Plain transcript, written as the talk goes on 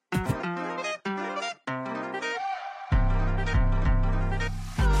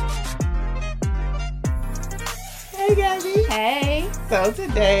Hey, Gabby. Hey. So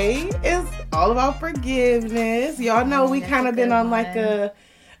today is all about forgiveness. Y'all know we kind of been on like a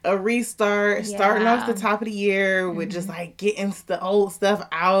restart, starting off the top of the year with just like getting the old stuff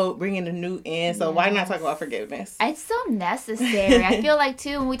out, bringing the new in. So why not talk about forgiveness? It's so necessary. I feel like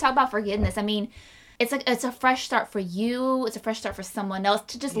too, when we talk about forgiveness, I mean, it's a fresh start for you. It's a fresh start for someone else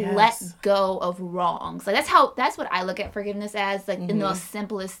to just let go of wrongs. Like that's what I look at forgiveness as, like in the most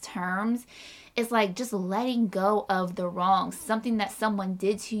simplest terms. It's like just letting go of the wrongs. Something that someone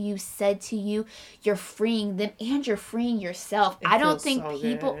did to you, said to you, you're freeing them and you're freeing yourself. I don't think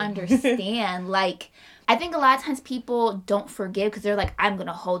people understand. Like, I think a lot of times people don't forgive because they're like, I'm going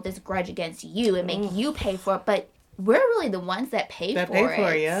to hold this grudge against you and make you pay for it. But we're really the ones that pay for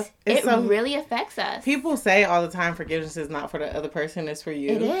it. Yeah. It really affects us. People say all the time forgiveness is not for the other person, it's for you.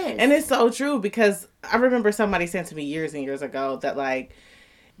 It is. And it's so true because I remember somebody saying to me years and years ago that like,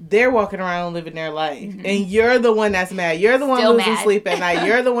 they're walking around living their life and you're the one that's mad. You're the one losing sleep at night.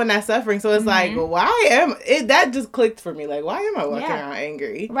 You're the one that's suffering. So it's like, that just clicked for me. Like, why am I walking around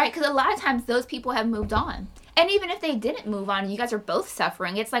angry? Right. Because a lot of times those people have moved on. And even if they didn't move on, you guys are both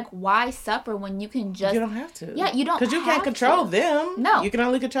suffering. It's like, why suffer when you can just... You don't have to. Yeah, you don't have to. Because you can't control them. No. You can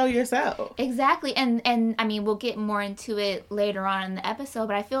only control yourself. Exactly. And I mean, we'll get more into it later on in the episode,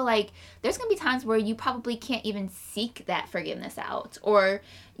 but I feel like there's going to be times where you probably can't even seek that forgiveness out. Or,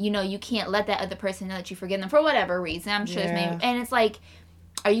 you can't let that other person know that you forgive them for whatever reason. I'm sure and it's like...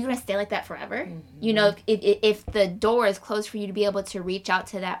 Are you going to stay like that forever? If the door is closed for you to be able to reach out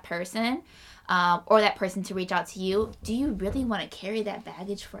to that person... or that person to reach out to you, do you really want to carry that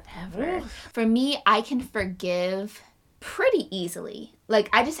baggage forever? For me, I can forgive pretty easily. Like,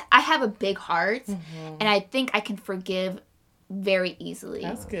 I have a big heart, and I think I can forgive very easily.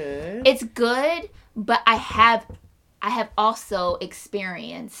 That's good. It's good, but I have also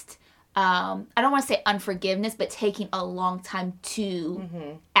experienced, I don't want to say unforgiveness, but taking a long time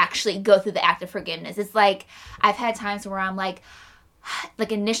to actually go through the act of forgiveness. It's like, I've had times where I'm like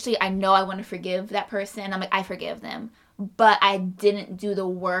initially I know I want to forgive that person. I'm like, I forgive them. But I didn't do the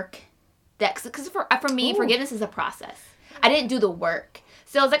work because for me, forgiveness is a process. I didn't do the work.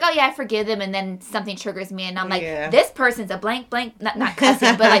 So I was like, oh yeah, I forgive them. And then something triggers me and I'm like, this person's a blank, not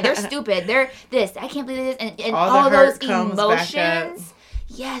cussing, but like they're stupid. They're this. I can't believe this. And all those emotions,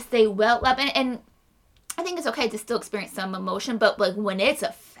 yes, they well up. And I think it's okay to still experience some emotion, but like when it's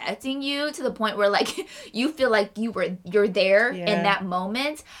affecting you to the point where like you feel like you're there in that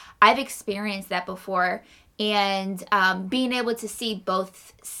moment, I've experienced that before. And being able to see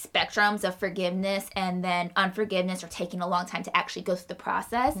both spectrums of forgiveness and then unforgiveness or taking a long time to actually go through the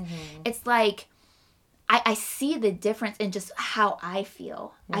process, it's like I see the difference in just how I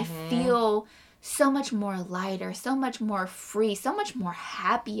feel. I feel so much more lighter, so much more free, so much more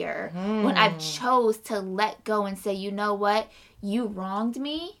happier when I've chose to let go and say, you know what, you wronged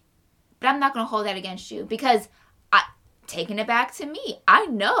me, but I'm not going to hold that against you because taking it back to me, I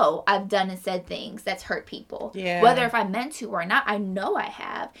know I've done and said things that's hurt people. Yeah. Whether if I meant to or not, I know I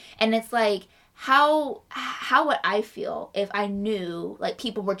have. And it's like, how would I feel if I knew like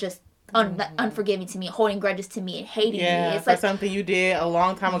people were just unforgiving to me, holding grudges to me and hating me. It's like something you did a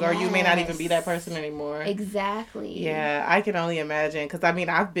long time ago. You may not even be that person anymore. Exactly. Yeah, I can only imagine. Because, I mean,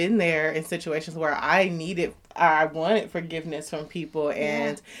 I've been there in situations where I wanted forgiveness from people.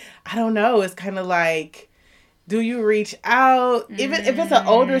 And I don't know. It's kind of like, do you reach out? Even if it's an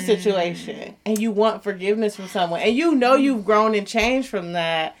older situation and you want forgiveness from someone and you've grown and changed from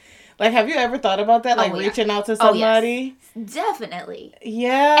that. Like, have you ever thought about that? Like, reaching out to somebody? Yes. Definitely.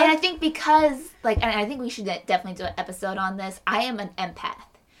 Yeah. And I think because, and I think we should definitely do an episode on this. I am an empath.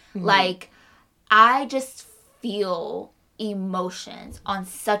 Like, I just feel emotions on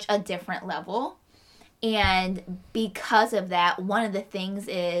such a different level. And because of that, one of the things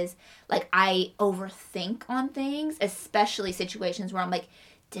is, like, I overthink on things, especially situations where I'm like,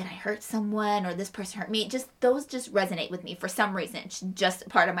 did I hurt someone or this person hurt me? Those just resonate with me for some reason. It's just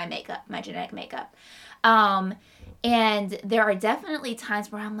part of my makeup, my genetic makeup. And there are definitely times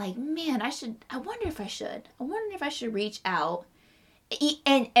where I'm like, man, I wonder if I should reach out.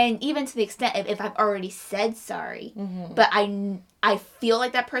 And even to the extent if I've already said sorry, but I feel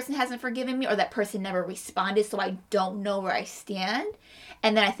like that person hasn't forgiven me or that person never responded, so I don't know where I stand.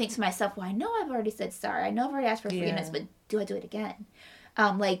 And then I think to myself, well, I know I've already said sorry. I know I've already asked for forgiveness, but do I do it again?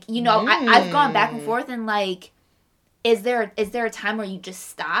 I've gone back and forth and like, is there a time where you just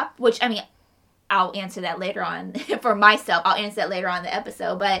stop? Which, I mean, I'll answer that later on for myself. I'll answer that later on in the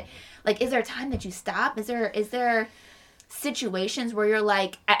episode. But like, is there a time that you stop? Is there situations where you're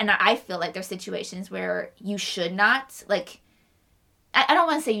like, and I feel like there's situations where you should not, like, I don't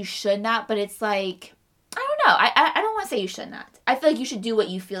want to say you should not, but it's like, I don't know. I don't want to say you should not. I feel like you should do what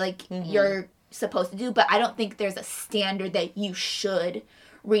you feel like you're supposed to do, but I don't think there's a standard that you should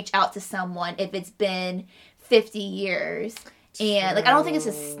reach out to someone if it's been 50 years. And like, I don't think it's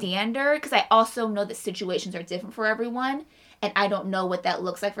a standard, because I also know that situations are different for everyone, and I don't know what that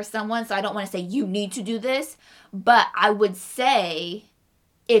looks like for someone, so I don't want to say you need to do this, but I would say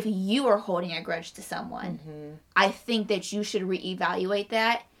if you are holding a grudge to someone, I think that you should reevaluate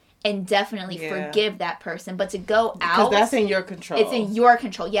that and definitely forgive that person. But to go out, because that's in your control. It's in your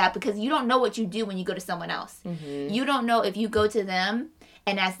control, because you don't know what you do when you go to someone else. You don't know if you go to them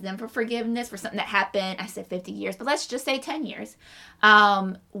and ask them for forgiveness for something that happened, I said 50 years, but let's just say 10 years,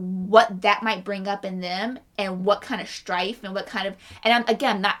 what that might bring up in them, and what kind of strife and what kind of, and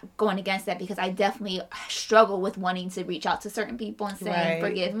I'm not going against that, because I definitely struggle with wanting to reach out to certain people and saying,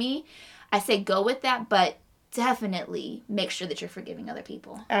 forgive me. I say go with that, but definitely make sure that you're forgiving other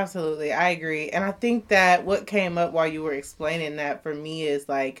people. Absolutely. I agree. And I think that what came up while you were explaining that for me is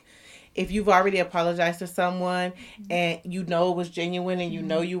like, if you've already apologized to someone and you know it was genuine and you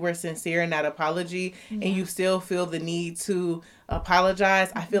know you were sincere in that apology and you still feel the need to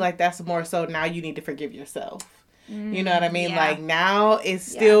apologize, I feel like that's more so now you need to forgive yourself. You know what I mean? Yeah. Like now it's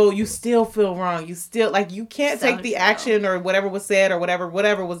still, you still feel wrong. You still, like, you can't take the action or whatever was said or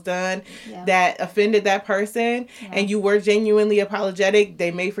whatever was done that offended that person, and you were genuinely apologetic.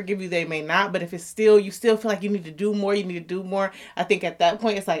 They may forgive you, they may not, but if it's still, you still feel like you need to do more, I think at that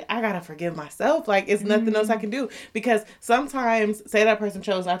point it's like, I gotta forgive myself. Like, it's nothing else I can do, because sometimes, say that person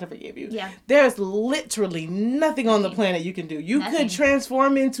chose not to forgive you. Yeah. There's literally nothing on the planet you can do. You could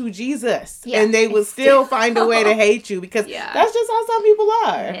transform into Jesus and they would still find a way to hate you, because that's just how some people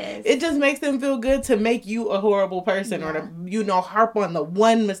are. It just makes them feel good to make you a horrible person or to, harp on the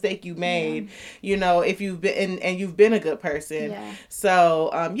one mistake you made, if you've been, and you've been a good person. So,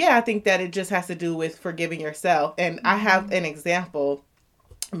 I think that it just has to do with forgiving yourself. And I have an example.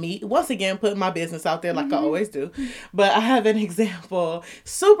 Me, once again, putting my business out there like I always do. But I have an example,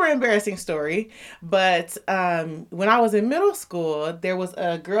 super embarrassing story. But when I was in middle school, there was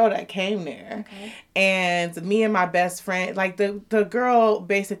a girl that came there. And me and my best friend, like the girl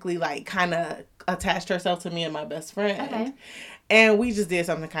basically like kind of attached herself to me and my best friend. And we just did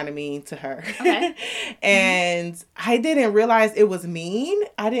something kind of mean to her. And I didn't realize it was mean.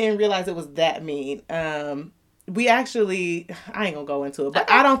 I didn't realize it was that mean. We actually, I ain't gonna go into it, but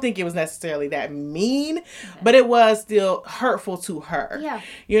I don't think it was necessarily that mean, but it was still hurtful to her.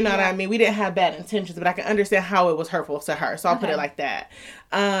 You know what I mean? We didn't have bad intentions, but I can understand how it was hurtful to her. So I'll put it like that.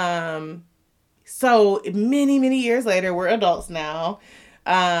 So many, many years later, we're adults now.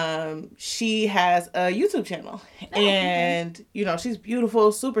 She has a YouTube channel and, she's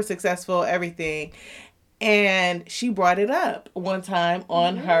beautiful, super successful, everything. And she brought it up one time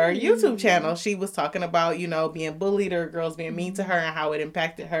on her YouTube channel. She was talking about, being bullied or girls being mean to her and how it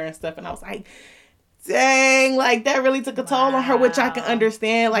impacted her and stuff. And I was like, dang, like that really took a toll on her, which I can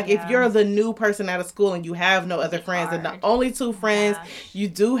understand. Like if you're the new person at a school and you have no other friends and the only two friends you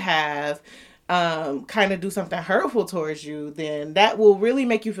do have kind of do something hurtful towards you, then that will really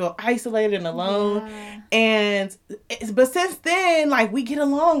make you feel isolated and alone. But since then, like, we get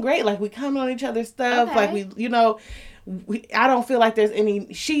along great. Like, we comment on each other's stuff. Like, I don't feel like there's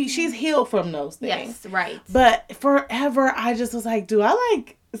any, she's healed from those things. But forever, I just was like, do I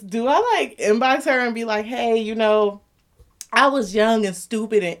inbox her and be like, hey, I was young and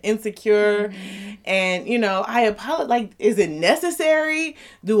stupid and insecure and, I apologize. Like, is it necessary?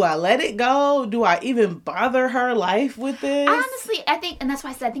 Do I let it go? Do I even bother her life with this? Honestly, I think, and that's why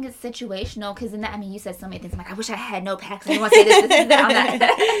I said I think it's situational, because in that, you said so many things. I'm like, I wish I had notepads. I didn't want to say this,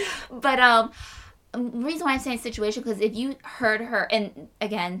 that. But the reason why I'm saying situational, because if you heard her, and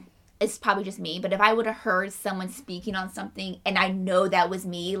again, it's probably just me, but if I would have heard someone speaking on something and I know that was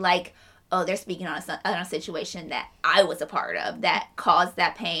me, like, oh, they're speaking on a situation that I was a part of that caused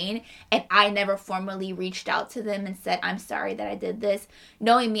that pain, and I never formally reached out to them and said, I'm sorry that I did this.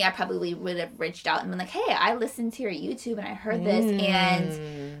 Knowing me, I probably would have reached out and been like, hey, I listened to your YouTube and I heard this,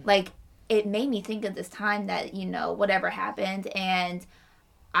 and like, it made me think of this time that, whatever happened, and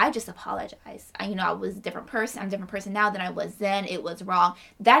I just apologize. I was a different person. I'm a different person now than I was then. It was wrong.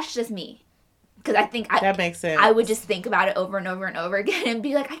 That's just me. Because I think that makes sense. I would just think about it over and over and over again and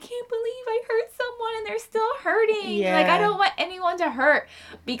be like, I can't believe I hurt someone and they're still hurting. Yeah. Like, I don't want anyone to hurt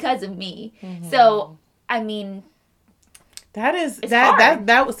because of me. So, that is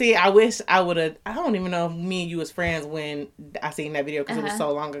that would see. I wish I would have. I don't even know if me and you was friends when I seen that video because it was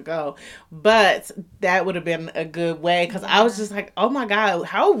so long ago. But that would have been a good way, because I was just like, oh my God,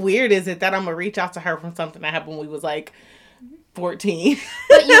 how weird is it that I'm gonna reach out to her from something that happened when we was like 14.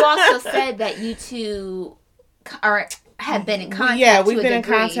 But you also said that you two or have been in contact. Yeah, we've been in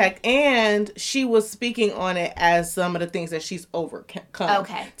contact, and she was speaking on it as some of the things that she's overcome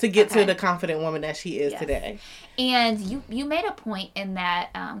to get to the confident woman that she is today. And you made a point in that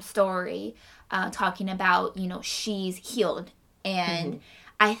story talking about, she's healed. And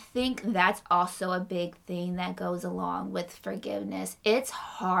I think that's also a big thing that goes along with forgiveness. It's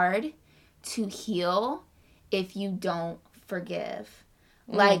hard to heal if you don't forgive.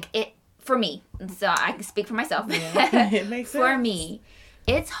 Like, it, for me, so I can speak for myself. Yeah, it makes sense. For me,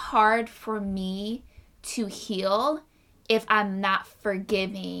 it's hard for me to heal if I'm not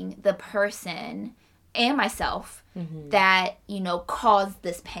forgiving the person and myself that, caused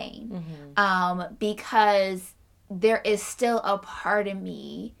this pain. Because there is still a part of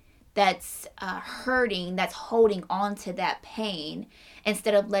me that's hurting, that's holding on to that pain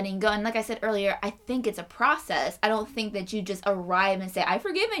instead of letting go. And like I said earlier, I think it's a process. I don't think that you just arrive and say, I've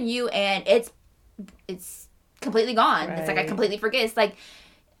forgiven you, and it's completely gone. Right. It's like I completely forget. It's like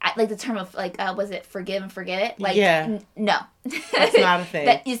the term of was it forgive and forget it? Like, no. That's not a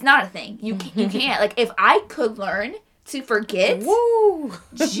thing. It's not a thing. You can't. Like, if I could learn to forget, woo,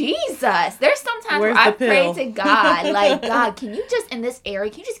 Jesus, there's sometimes where I pray to God, like, God, can you just, in this area,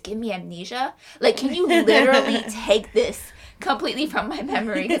 can you just give me amnesia? Like, can you literally take this completely from my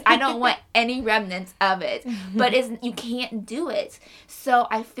memory? Because I don't want any remnants of it. But you can't do it. So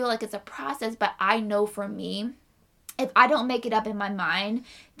I feel like it's a process, but I know for me, if I don't make it up in my mind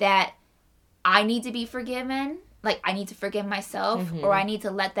that I need to be forgiven, like I need to forgive myself, or I need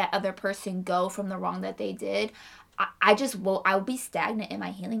to let that other person go from the wrong that they did, I will be stagnant in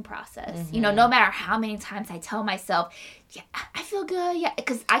my healing process. No matter how many times I tell myself, yeah, I feel good. Yeah,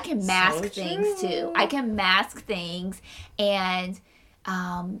 because I can mask things too. I can mask things and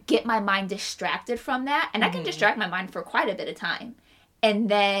get my mind distracted from that. And I can distract my mind for quite a bit of time. And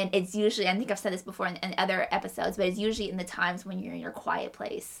then it's usually, I think I've said this before in other episodes, but it's usually in the times when you're in your quiet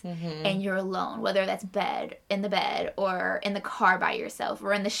place and you're alone, whether that's in the bed or in the car by yourself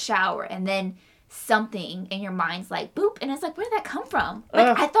or in the shower. And then something in your mind's like, boop, and it's like, where did that come from?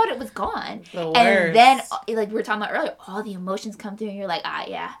 Like, I thought it was gone. The worst. And then, like we were talking about earlier, all the emotions come through and you're like,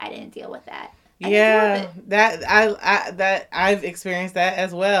 yeah, I didn't deal with that. That I've experienced that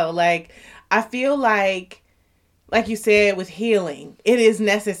as well. Like, I feel like you said, with healing, it is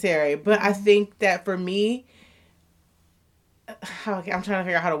necessary. But I think that for me, I'm trying to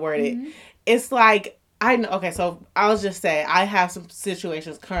figure out how to word it. It's like, so I'll just say I have some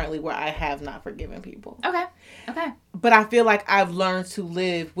situations currently where I have not forgiven people. Okay. But I feel like I've learned to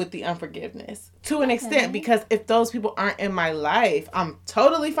live with the unforgiveness to an extent, because if those people aren't in my life, I'm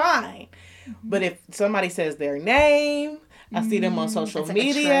totally fine. But if somebody says their name, I see them on social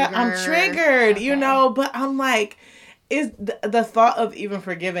media, I'm triggered, but I'm like, is the thought of even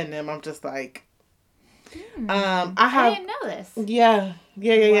forgiving them, I'm just like, I didn't know this. Yeah.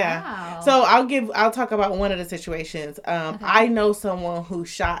 Wow. So I'll talk about one of the situations. I know someone who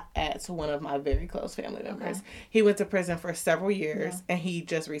shot at one of my very close family members. Okay. He went to prison for several years and he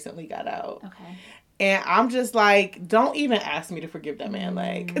just recently got out. Okay. And I'm just like, don't even ask me to forgive that man.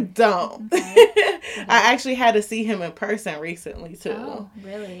 Like, don't. Okay. I actually had to see him in person recently, too. Oh,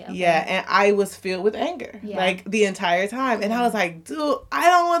 really? Okay. Yeah, and I was filled with anger, like, the entire time. And I was like, dude,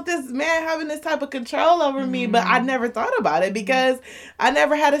 I don't want this man having this type of control over me. But I never thought about it because I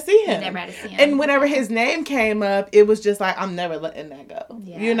never had to see him. And whenever his name came up, it was just like, I'm never letting that go.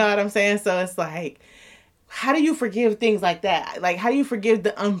 Yeah. You know what I'm saying? So it's like, how do you forgive things like that? Like, how do you forgive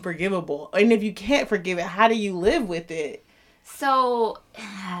the unforgivable? And if you can't forgive it, how do you live with it? So,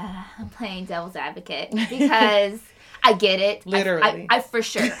 I'm playing devil's advocate because I get it. Literally. I for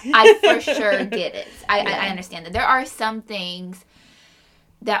sure get it. I understand that. There are some things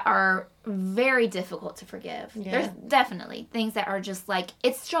that are very difficult to forgive. Yeah. There's definitely things that are just like,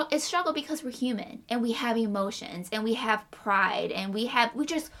 it's struggle because we're human and we have emotions and we have pride and we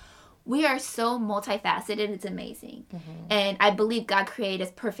are so multifaceted. It's amazing. And I believe God created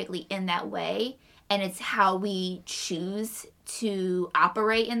us perfectly in that way. And it's how we choose to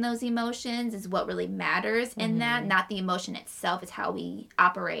operate in those emotions is what really matters in that. Not the emotion itself. It's how we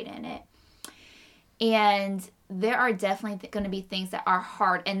operate in it. And there are definitely going to be things that are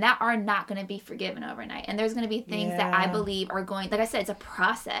hard and that are not going to be forgiven overnight. And there's going to be things that I believe are going, like I said, it's a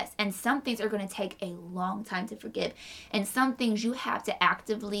process. And some things are going to take a long time to forgive. And some things you have to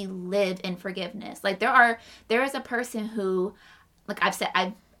actively live in forgiveness. Like there is a person who, like I've said,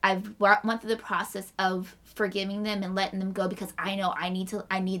 I've went through the process of forgiving them and letting them go because I know I need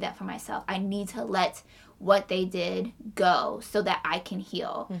that for myself. I need to let what they did go so that I can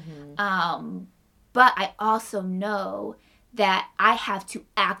heal. But I also know that I have to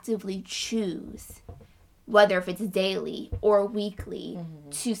actively choose whether if it's daily or weekly,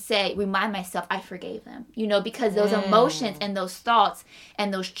 to remind myself I forgave them, because those emotions and those thoughts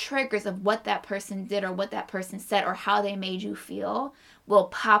and those triggers of what that person did or what that person said or how they made you feel will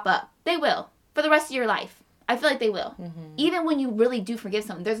pop up. They will for the rest of your life. I feel like they will. Even when you really do forgive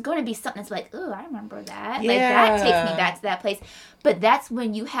someone, there's going to be something that's like, oh, I remember that. Like, that takes me back to that place. But that's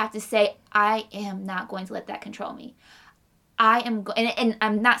when you have to say, I am not going to let that control me. I am and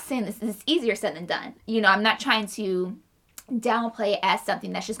I'm not saying this is easier said than done. I'm not trying to downplay it as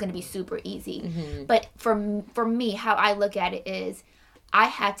something that's just going to be super easy. But for me, how I look at it is I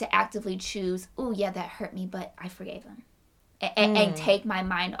had to actively choose, oh, yeah, that hurt me, but I forgave them. And take my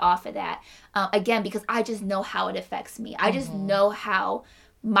mind off of that. Again, because I just know how it affects me. I just know how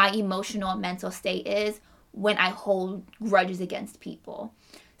my emotional and mental state is when I hold grudges against people.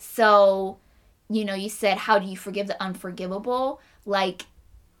 So, you said, how do you forgive the unforgivable? Like,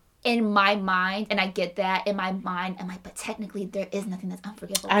 in my mind, and I get that, in my mind, I'm like, but technically there is nothing that's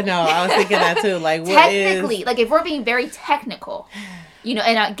unforgivable. I know, I was thinking that too. Like, what technically, like, if we're being very technical,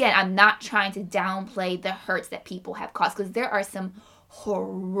 and again, I'm not trying to downplay the hurts that people have caused, because there are some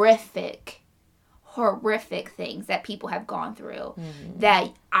horrific things that people have gone through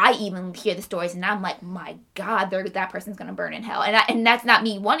that I even hear the stories and I'm like, my God, that person's going to burn in hell. And that's not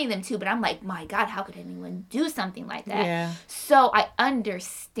me wanting them to, but I'm like, my God, how could anyone do something like that? Yeah. So I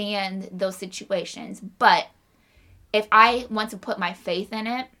understand those situations, but if I want to put my faith in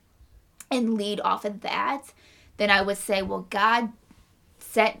it and lead off of that, then I would say, well, God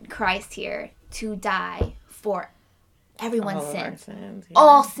sent Christ here to die for everyone's sins.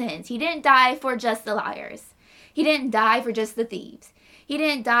 All sins. He didn't die for just the liars. He didn't die for just the thieves. He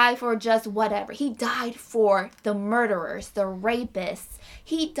didn't die for just whatever. He died for the murderers, the rapists.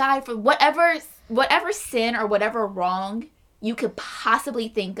 He died for whatever sin or whatever wrong you could possibly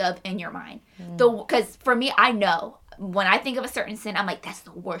think of in your mind. Because for me, I know when I think of a certain sin, I'm like, that's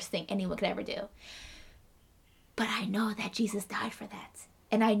the worst thing anyone could ever do. But I know that Jesus died for that.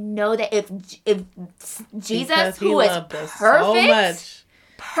 And I know that if Jesus, who is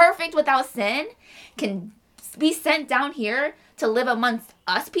perfect without sin, can be sent down here to live amongst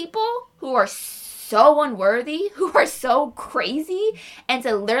us people who are so unworthy, who are so crazy, and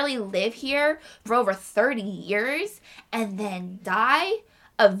to literally live here for over 30 years and then die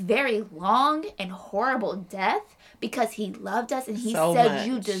a very long and horrible death because he loved us and he said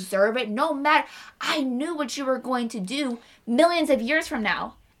you deserve it. No matter, I knew what you were going to do millions of years from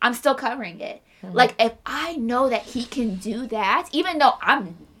now. I'm still covering it. Like, if I know that he can do that, even though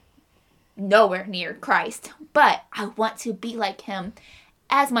I'm nowhere near Christ, but I want to be like him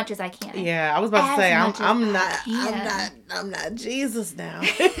as much as I can. Yeah, I was about to say I'm not Jesus now,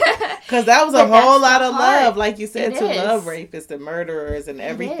 because that was a whole lot of love, like you said, to love rapists and murderers and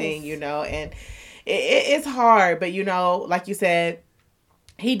everything, and it's hard, but like you said,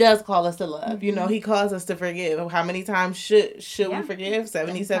 he does call us to love. He calls us to forgive. How many times should we forgive?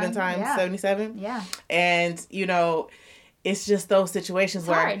 77 times 77. Yeah. And it's just those situations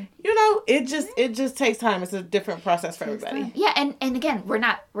where it just takes time. It's a different process for everybody. Yeah, and again, we're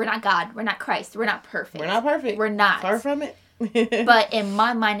not God. We're not Christ. We're not perfect. We're not perfect. We're not. Far from it. But in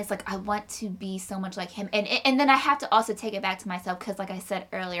my mind, it's like I want to be so much like him, and then I have to also take it back to myself, because like I said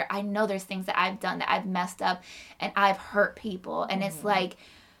earlier, I know there's things that I've done that I've messed up and I've hurt people, and it's like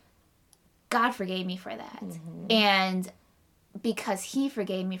God forgave me for that, and because he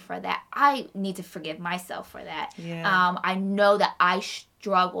forgave me for that, I need to forgive myself for that. I know that I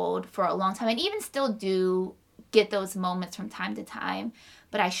struggled for a long time, and even still do get those moments from time to time,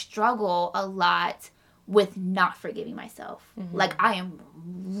 but I struggle a lot with not forgiving myself. Like, I am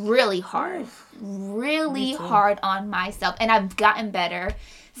really hard on myself, and I've gotten better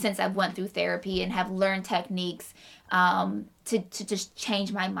since I've went through therapy and have learned techniques to just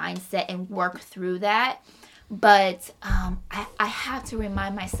change my mindset and work through that. But I have to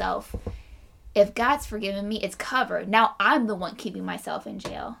remind myself, if God's forgiven me, it's covered. Now I'm the one keeping myself in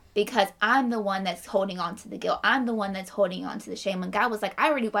jail, because I'm the one that's holding on to the guilt. I'm the one that's holding on to the shame. When God was like, I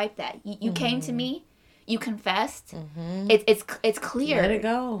already wiped that. You came to me. You confessed. It's clear. Let it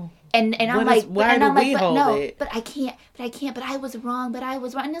go. And I'm like, why do we hold it? But I can't. But I was wrong.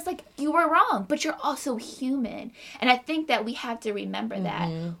 And it's like, you were wrong, but you're also human. And I think that we have to remember that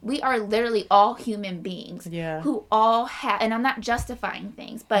we are literally all human beings who all have. And I'm not justifying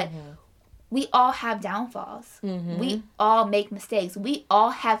things, but we all have downfalls. We all make mistakes. We all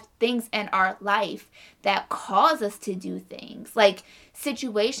have things in our life that cause us to do things, like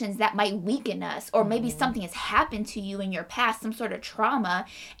situations that might weaken us, or maybe something has happened to you in your past, some sort of trauma,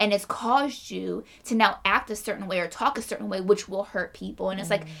 and it's caused you to now act a certain way or talk a certain way, which will hurt people. And it's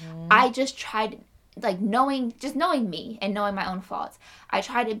like, I just try like just knowing me and knowing my own faults, I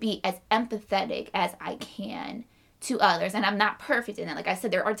try to be as empathetic as I can to others. And I'm not perfect in it. Like I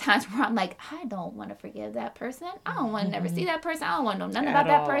said, there are times where I'm like, I don't want to forgive that person. I don't want to never see that person. I don't want to know nothing about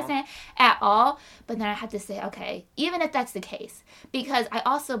that person at all. But then I have to say, okay, even if that's the case, because I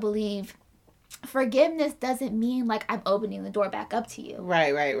also believe forgiveness doesn't mean like I'm opening the door back up to you.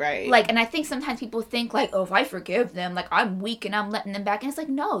 Right. Like, and I think sometimes people think like, oh, if I forgive them, like I'm weak and I'm letting them back. And it's like,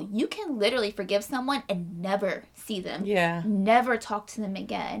 no, you can literally forgive someone and never see them. Yeah. Never talk to them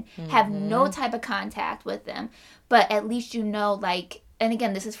again. Have no type of contact with them. But at least you know, like, and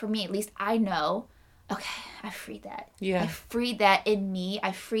again, this is for me, at least I know, okay, I freed that. Yeah. I freed that in me.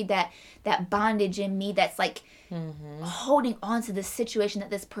 I freed that bondage in me that's like holding on to the situation that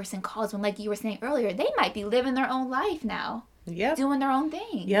this person caused when, like you were saying earlier, they might be living their own life now. Yep. Doing their own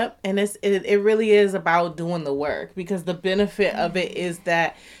thing. Yep. And it really is about doing the work, because the benefit of it is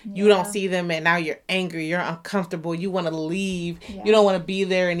that you don't see them and now you're angry, you're uncomfortable, you want to leave, you don't want to be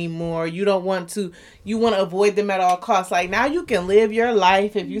there anymore, you want to avoid them at all costs. Like, now you can live your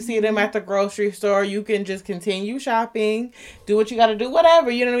life. If you see them at the grocery store, you can just continue shopping, do what you got to do,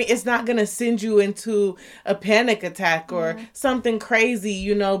 whatever, you know what I mean? It's not going to send you into a panic attack or something crazy,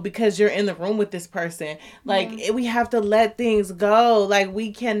 you know, because you're in the room with this person. Like, we have to let things go. Like,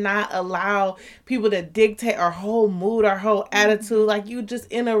 we cannot allow people to dictate our whole mood, our whole attitude. Like, you just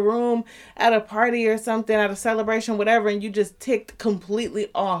in a room at a party or something, at a celebration, whatever, and you just ticked completely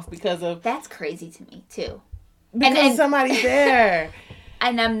off because of... That's crazy to me too. Because somebody's there.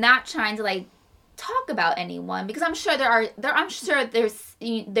 And I'm not trying to like talk about anyone, because I'm sure there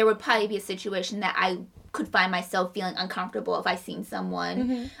would probably be a situation that I could find myself feeling uncomfortable if I seen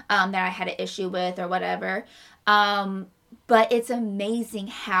someone that I had an issue with or whatever. But it's amazing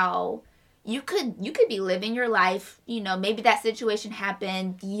how you could be living your life, you know, maybe that situation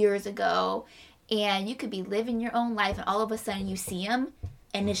happened years ago, and you could be living your own life, and all of a sudden you see them,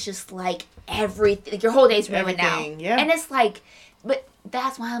 and it's just like everything, like your whole day's ruined now. Yeah. And it's like, but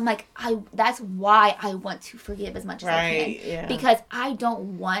that's why I'm like, that's why I want to forgive as much as I can. Yeah. Because I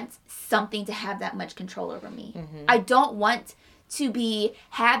don't want something to have that much control over me. I don't want to be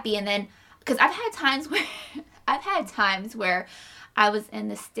happy, and then, because I've had times where I was in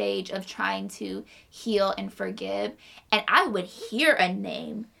the stage of trying to heal and forgive, and I would hear a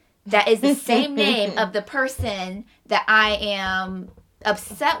name that is the same name of the person that I am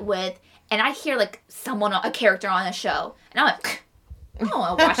upset with, and I hear like a character on a show, and I'm like, I don't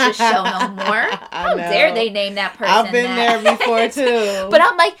want to watch this show no more. How dare they name that person? I've been there before too. But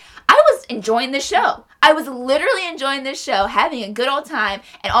I'm like, I was enjoying the show. I was literally enjoying this show, having a good old time,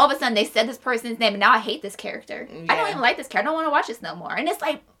 and all of a sudden they said this person's name, and now I hate this character. I don't even like this character. I don't want to watch this no more. And it's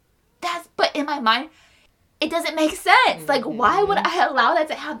like, but in my mind, it doesn't make sense. Like, why would I allow that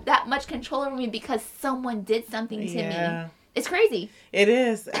to have that much control over me because someone did something to me? It's crazy. It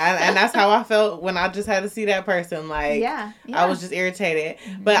is. And that's how I felt when I just had to see that person. Like, I was just irritated.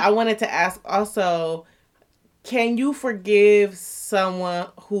 But I wanted to ask also, can you forgive someone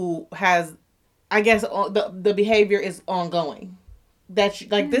who has, I guess, the behavior is ongoing? That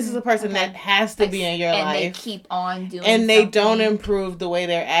this is a person that has to be in your life. And they keep on doing and they don't improve the way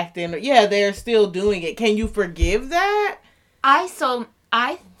they're acting. Yeah, they're still doing it. Can you forgive that? I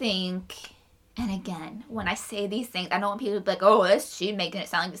think... And again, when I say these things, I don't want people to be like, oh, she's making it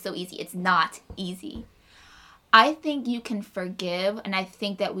sound like it's so easy. It's not easy. I think you can forgive, and I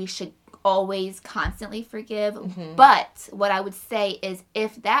think that we should always constantly forgive. But what I would say is,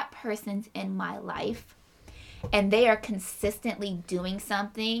 if that person's in my life and they are consistently doing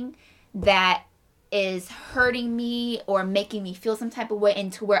something that is hurting me or making me feel some type of way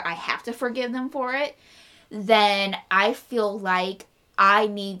into where I have to forgive them for it, then I feel like I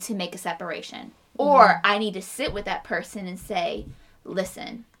need to make a separation, or I need to sit with that person and say,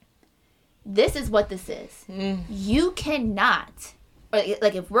 listen, this is what this is. You cannot, or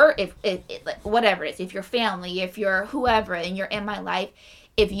like if whatever it is, if you're family, if you're whoever, and you're in my life,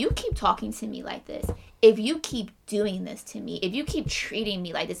 if you keep talking to me like this, if you keep doing this to me, if you keep treating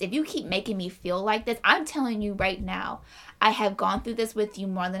me like this, if you keep making me feel like this, I'm telling you right now, I have gone through this with you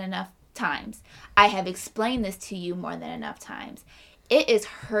more than enough times. I have explained this to you more than enough times. It is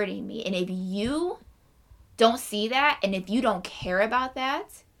hurting me. And if you don't see that, and if you don't care about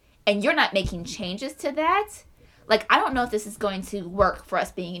that, and you're not making changes to that, like, I don't know if this is going to work for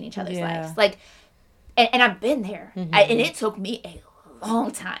us being in each other's lives. Like, and I've been there. And it took me a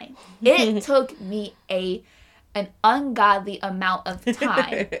long time. It took me an ungodly amount of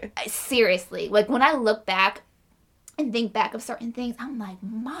time. Seriously. Like, when I look back and think back of certain things, I'm like,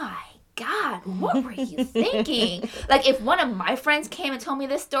 my God, what were you thinking? Like, if one of my friends came and told me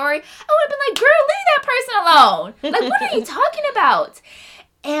this story, I would have been like, girl, leave that person alone. Like, what are you talking about?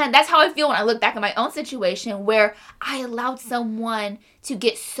 And that's how I feel when I look back at my own situation where I allowed someone to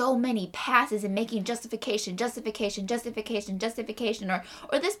get so many passes and making justification, or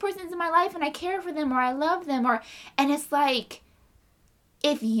this person's in my life and I care for them or I love them, and it's like,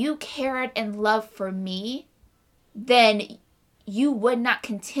 if you cared and loved for me, then you would not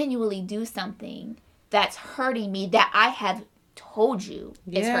continually do something that's hurting me that I have told you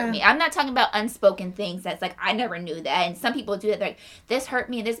is hurting me. I'm not talking about unspoken things that's like, I never knew that. And some people do that. They're like, this hurt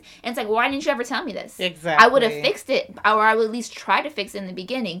me. And it's like, why didn't you ever tell me this? Exactly. I would have fixed it, or I would at least try to fix it in the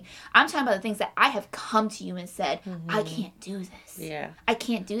beginning. I'm talking about the things that I have come to you and said, I can't do this. Yeah. I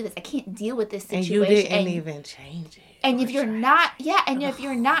can't do this. I can't deal with this situation. And you didn't even change it. And if you're not, if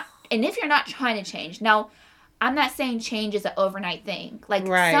you're not trying to change. Now, I'm not saying change is an overnight thing. Like,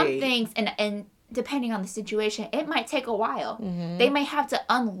 some things, and depending on the situation, it might take a while. They might have to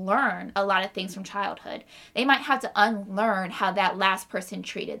unlearn a lot of things from childhood. They might have to unlearn how that last person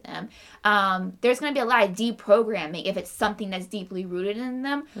treated them. There's going to be a lot of deprogramming if it's something that's deeply rooted in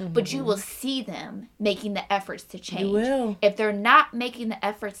them, but you will see them making the efforts to change. You will. If they're not making the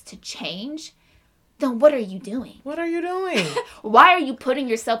efforts to change, then what are you doing? What are you doing? Why are you putting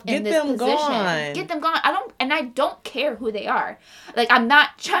yourself in this position? Gone. Get them gone. I don't care who they are. Like, I'm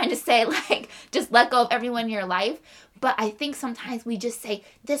not trying to say, like, just let go of everyone in your life. But I think sometimes we just say,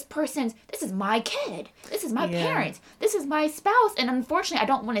 this is my kid. This is my parent. This is my spouse. And unfortunately, I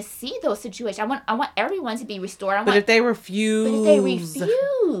don't want to see those situations. I want everyone to be restored. But if they refuse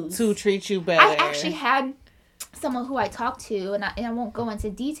to treat you better. I actually had someone who I talked to, and I won't go into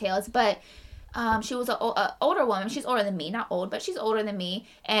details, but she was an older woman. She's older than me. Not old, but she's older than me.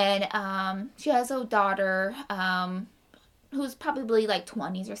 And she has a daughter who's probably like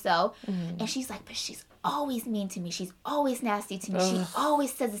 20s or so. And she's like, but she's always mean to me. She's always nasty to me. She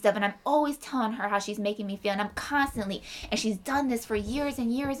always says this stuff. And I'm always telling her how she's making me feel. And I'm constantly. And she's done this for years and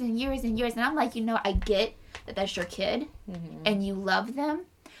years and years and years. And I'm like, I get that that's your kid. And you love them.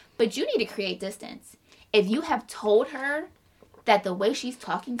 But you need to create distance. If you have told her that the way she's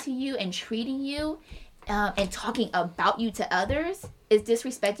talking to you and treating you and talking about you to others is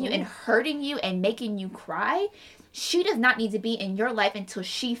disrespecting you and hurting you and making you cry, she does not need to be in your life until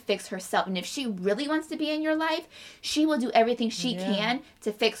she fixes herself. And if she really wants to be in your life, she will do everything she can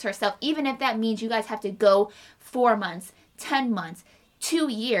to fix herself, even if that means you guys have to go 4 months, 10 months,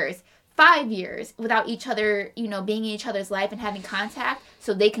 2 years, 5 years without each other, being in each other's life and having contact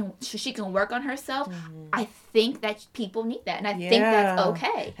so she can work on herself. I think that people need that. And I think that's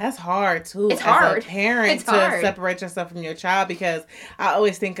okay. That's hard too. It's hard. As a parent to separate yourself from your child, because I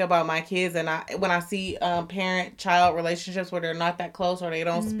always think about my kids, and when I see parent-child relationships where they're not that close or they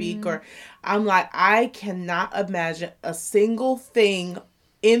don't speak, or I'm like, I cannot imagine a single thing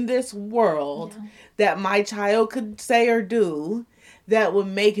in this world that my child could say or do that would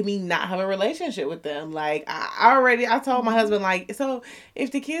make me not have a relationship with them. Like, I told my husband, like, so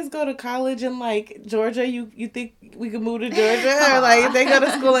if the kids go to college in, like, Georgia, you think we could move to Georgia? Or, like, if they go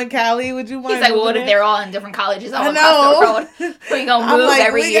to school in Cali, would you mind? He's like, well, what if they're all in different colleges all across the road? We gonna move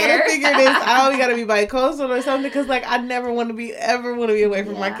every year? We gotta figure this out. We gotta be bi-coastal or something, because, like, I never want to be away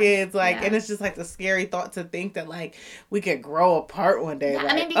from my kids. Like, and it's just, like, the scary thought to think that, like, we could grow apart one day. Yeah,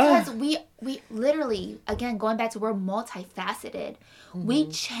 like, because we literally, again, going back to, we're multifaceted. We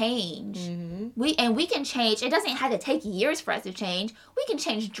change. We can change. It doesn't have to take years for us to change. We can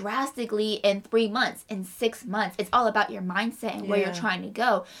change drastically in 3 months, in 6 months. It's all about your mindset and where you're trying to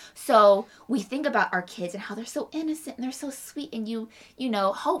go. So we think about our kids and how they're so innocent and they're so sweet. And you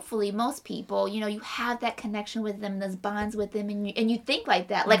hopefully most people, you have that connection with them, those bonds with them, and you think like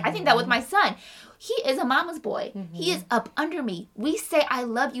that. Like, I think that with my son. He is a mama's boy. He is up under me. We say I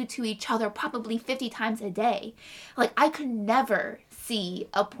love you to each other probably 50 times a day. Like, I could never see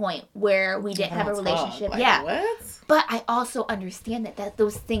a point where we didn't have a relationship. Like, what? But I also understand that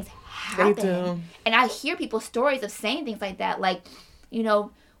those things happen. They do. And I hear people's stories of saying things like that. Like,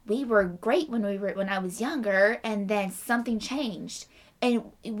 we were great when I was younger, and then something changed.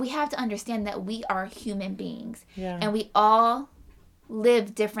 And we have to understand that we are human beings. Yeah. And we all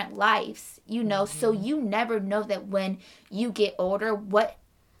live different lives, so you never know that when you get older what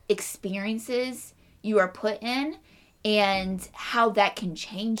experiences you are put in, and how that can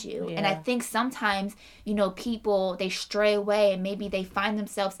change you. Yeah. And I think sometimes, people, they stray away and maybe they find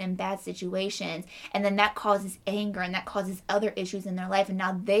themselves in bad situations, and then that causes anger and that causes other issues in their life. And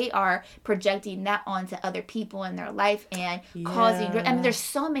now they are projecting that onto other people in their life and causing, I mean, there's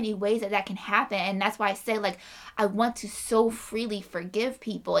so many ways that can happen. And that's why I say, like, I want to so freely forgive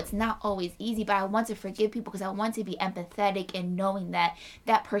people. It's not always easy, but I want to forgive people because I want to be empathetic and knowing that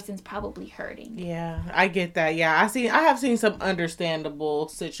that person's probably hurting. Yeah, I get that. Yeah, I have seen some understandable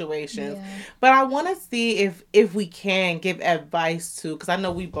situations, but I want to see if we can give advice to, because I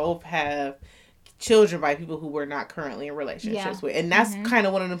know we both have children by people who we're not currently in relationships with, and that's kind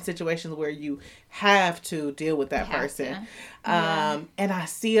of one of them situations where you have to deal with that person. And I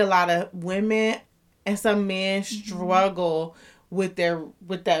see a lot of women and some men struggle with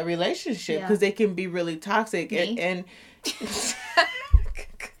that relationship because they can be really toxic. And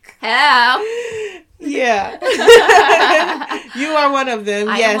Hell. Yeah. You are one of them.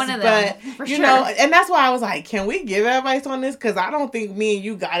 Yes, one of them, but you know, and that's why I was like, can we give advice on this? Because I don't think me and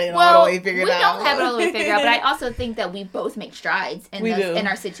you got it all the way figured out. We don't have it all the way figured out, but I also think that we both make strides in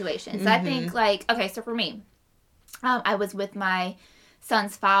our situations. I think, like, okay, so for me, I was with my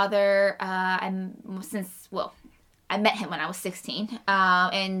son's father. I met him when I was 16,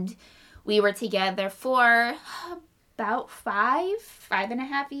 and we were together for about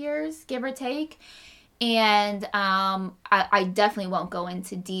 5.5 years, give or take. And I definitely won't go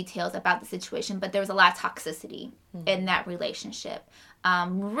into details about the situation, but there was a lot of toxicity in that relationship,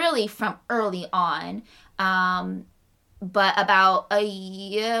 really from early on. But about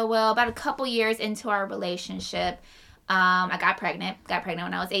a couple years into our relationship, I got pregnant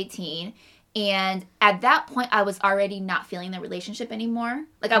when I was 18. And at that point, I was already not feeling the relationship anymore.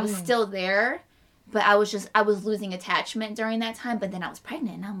 Like, I was still there, but I was losing attachment during that time. But then I was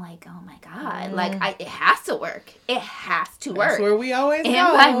pregnant, and I'm like, oh my God, like, it has to work. It has to work. That's where we always go.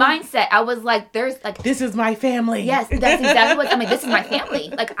 And my mindset, I was like, this is my family. Yes, that's exactly what, this is my family.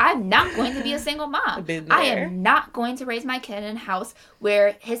 Like, I'm not going to be a single mom. I am not going to raise my kid in a house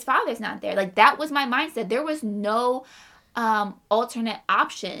where his father's not there. Like, that was my mindset. There was no alternate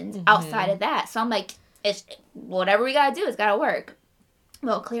options outside of that. So I'm like, it's whatever we gotta do, it's gotta work.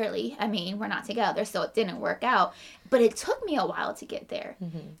 Well, clearly, we're not together, so it didn't work out. But it took me a while to get there,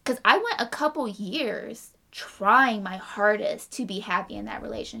 because I went a couple years trying my hardest to be happy in that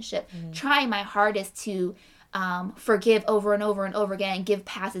relationship, trying my hardest to forgive over and over and over again, and give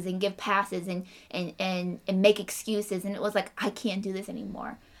passes and make excuses. And it was like, I can't do this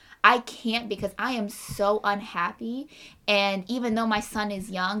anymore. I can't, because I am so unhappy. And even though my son is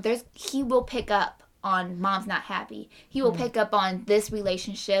young, he will pick up on mom's not happy. He will pick up on this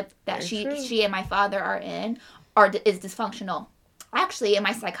relationship that she and my father are in is dysfunctional. Actually, in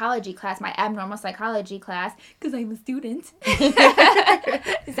my psychology class, my abnormal psychology class, because I'm a student,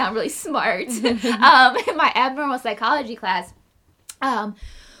 I sound really smart. In my abnormal psychology class,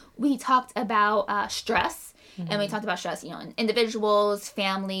 we talked about stress. And we talked about stress, in individuals,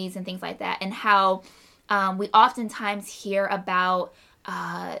 families, and things like that, and how we oftentimes hear about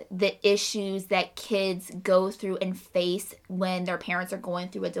the issues that kids go through and face when their parents are going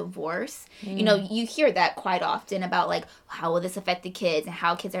through a divorce. You hear that quite often about, like, how will this affect the kids and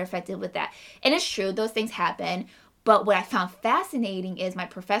how kids are affected with that. And it's true, those things happen. But what I found fascinating is my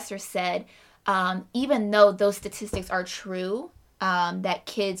professor said, even though those statistics are true, that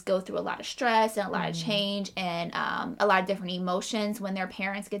kids go through a lot of stress and a lot of change and a lot of different emotions when their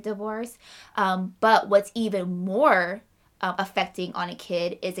parents get divorced. But what's even more affecting on a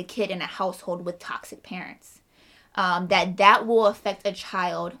kid is a kid in a household with toxic parents. That will affect a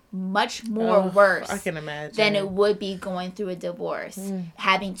child much more worse, I can imagine, than it would be going through a divorce,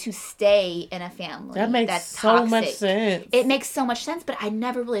 having to stay in a family that makes that's so toxic. much sense. It makes so much sense, but I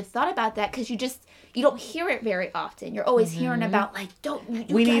never really thought about that, because you don't hear it very often. You're always hearing about, like,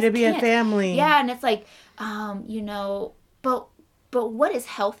 we need to be a family. Yeah, and it's like, but what is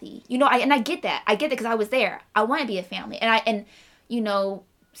healthy? I get that. I get that, because I was there. I want to be a family, and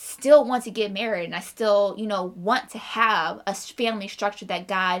still want to get married, and I still, want to have a family structure that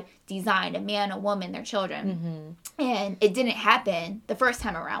God designed, a man, a woman, their children. And it didn't happen the first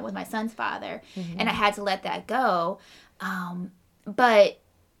time around with my son's father, and I had to let that go. But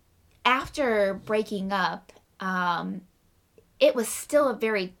after breaking up, it was still a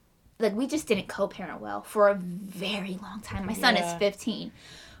very, like, we just didn't co-parent well for a very long time. My son is 15.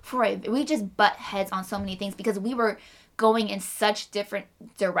 We just butt heads on so many things, because we were going in such different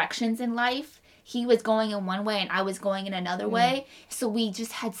directions in life. He was going in one way and I was going in another way. So we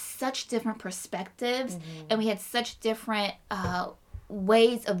just had such different perspectives, and we had such different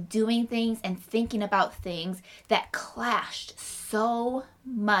ways of doing things and thinking about things that clashed so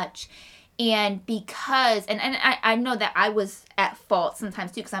much. And because, and I know that I was at fault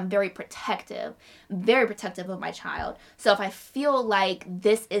sometimes too, because I'm very protective of my child. So if I feel like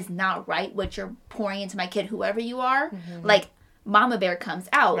this is not right, what you're pouring into my kid, whoever you are, like, mama bear comes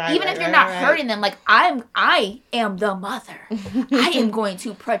out. Even if you're not hurting them, like, I am the mother. I am going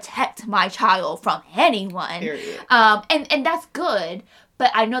to protect my child from anyone. And that's good.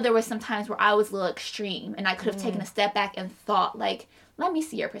 But I know there were some times where I was a little extreme, and I could have taken a step back and thought, like, let me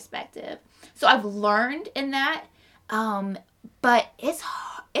see your perspective. So I've learned in that, but it's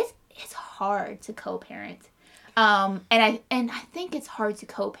hard to co-parent, and I think it's hard to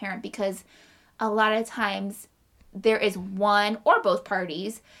co-parent because a lot of times there is one or both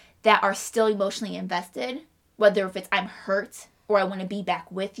parties that are still emotionally invested, whether if it's I'm hurt or I want to be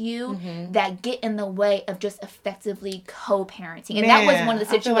back with you, that get in the way of just effectively co-parenting. And that was one of the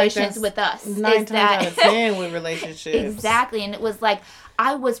situations with us. 9 times out of 10 with relationships. Exactly. And it was like,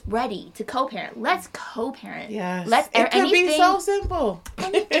 I was ready to co-parent. Let's co-parent. Yes. It could be so simple.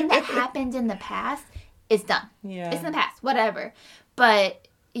 Anything that happened in the past is done. Yeah. It's in the past, whatever. But,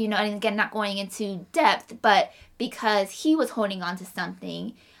 you know, and again, not going into depth, but because he was holding on to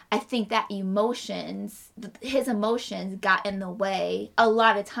something, I think that his emotions got in the way a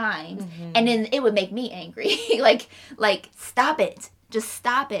lot of times. And then it would make me angry. like, stop it. Just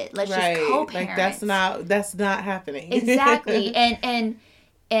stop it. Let's just co-parent. Like, that's not happening. Exactly. And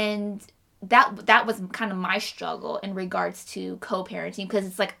that was kind of my struggle in regards to co-parenting, because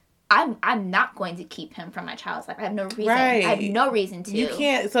it's like, I'm not going to keep him from my child's life. I have no reason. I have no reason to. You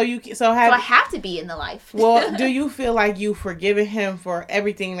can't. So I have to be in the life. Well, do you feel like you've forgiven him for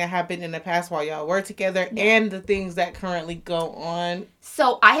everything that happened in the past while y'all were together, and the things that currently go on?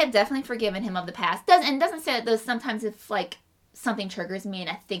 So I have definitely forgiven him of the past. Doesn't say that there's sometimes if like something triggers me and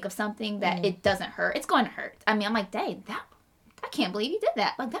I think of something that it doesn't hurt, it's going to hurt. I mean, I'm like, dang, I can't believe you did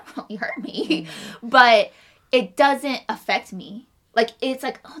that. Like, that really hurt me. But it doesn't affect me. Like, it's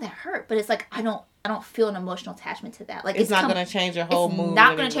like, oh, that hurt. But it's like, I don't feel an emotional attachment to that. Like, it's not going to change your whole mood. It's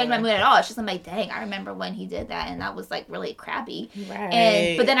not going to change my mood at all. It's just, I'm like, dang, I remember when he did that, and that was, like, really crappy.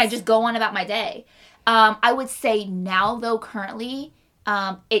 But then I just go on about my day. I would say now, though, currently,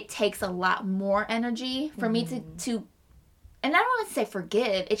 it takes a lot more energy for me to, and I don't want to say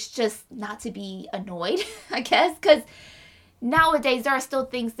forgive. It's just not to be annoyed, I guess. Because nowadays, there are still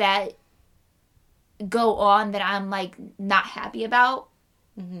things that go on that I'm like not happy about,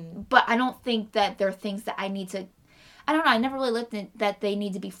 but I don't think that there are things that I need to, I don't know, I never really looked at that they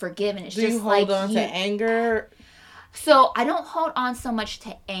need to be forgiven. It's Do you hold on to anger? So I don't hold on so much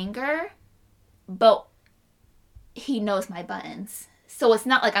to anger, but he knows my buttons, so it's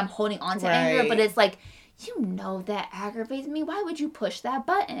not like I'm holding on to anger, but it's like, you know, that aggravates me. Why would you push that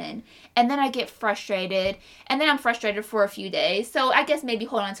button? And then I get frustrated. And then I'm frustrated for a few days. So I guess maybe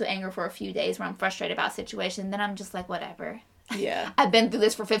hold on to anger for a few days where I'm frustrated about a situation. Then I'm just like, whatever. Yeah. I've been through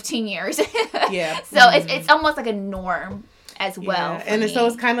this for 15 years. Yeah. So it's almost like a norm as well. Yeah. And so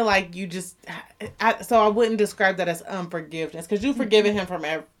it's kind of like you just... So I wouldn't describe that as unforgiveness, because you've forgiven him from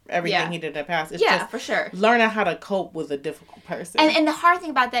everything he did in the past. It's just for sure. Learning how to cope with a difficult person. And the hard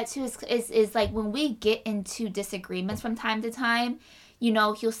thing about that too is like when we get into disagreements from time to time, you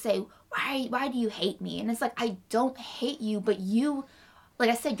know, he'll say, why do you hate me? And it's like, I don't hate you, but you, like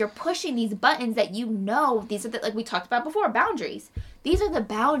I said, you're pushing these buttons that you know, these are like we talked about before, boundaries. These are the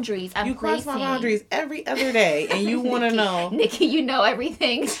boundaries I'm placing. You cross my boundaries every other day, and you want to know. Nikki, you know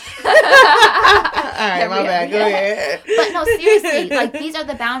everything. All right, my bad. Go ahead. But no, seriously, like, these are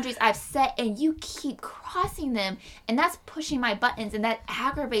the boundaries I've set, and you keep crossing them, and that's pushing my buttons, and that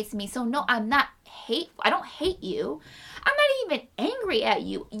aggravates me. So no, I'm not hateful. I don't hate you. I'm not even angry at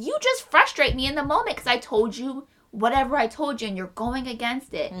you. You just frustrate me in the moment because I told you whatever I told you and you're going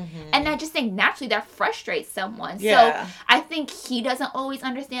against it. And I just think naturally that frustrates someone. Yeah. So I think he doesn't always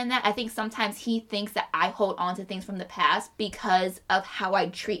understand that. I think sometimes he thinks that I hold on to things from the past because of how I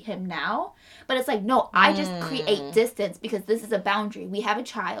treat him now. But it's like, no, I just create distance because this is a boundary. We have a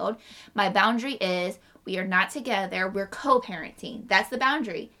child. My boundary is we are not together. We're co-parenting. That's the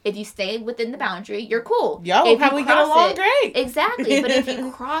boundary. If you stay within the boundary, you're cool. Yo, how we get along great. Exactly. But if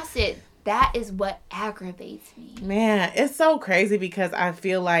you cross it, that is what aggravates me. Man, it's so crazy because I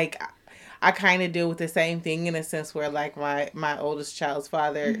feel like I kind of deal with the same thing in a sense where, like, my oldest child's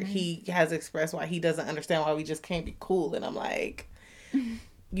father, he has expressed why he doesn't understand why we just can't be cool. And I'm like,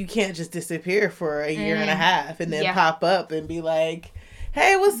 you can't just disappear for a year and a half and then pop up and be like,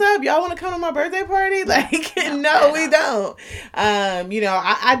 hey, what's up? Y'all want to come to my birthday party? Like, no, we don't.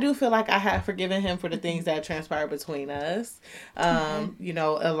 I do feel like I have forgiven him for the things that transpired between us. A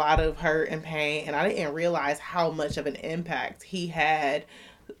lot of hurt and pain, and I didn't realize how much of an impact he had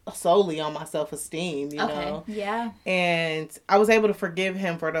solely on my self-esteem, you know? Yeah. And I was able to forgive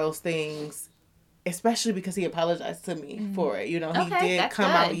him for those things, especially because he apologized to me for it. He did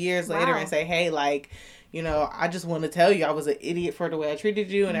come out years later and say, hey, like, I just want to tell you I was an idiot for the way I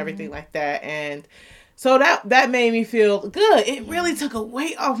treated you and everything like that. And so that made me feel good. It really took a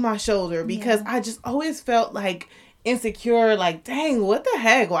weight off my shoulder because I just always felt like insecure, like, dang, what the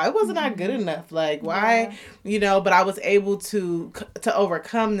heck? Why wasn't I good enough? Like, why, but I was able to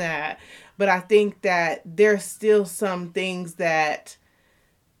overcome that. But I think that there's still some things that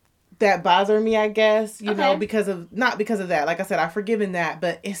bother me, I guess, not because of that. Like I said, I've forgiven that,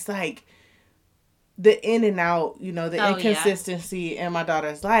 but it's like the in and out, the inconsistency in my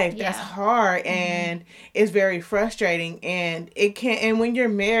daughter's life. That's hard and it's very frustrating, and and when you're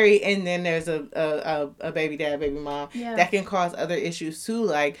married and then there's a baby dad, baby mom, that can cause other issues too.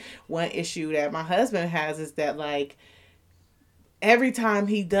 Like, one issue that my husband has is that, like, every time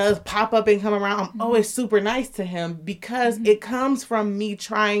he does pop up and come around, I'm always super nice to him because it comes from me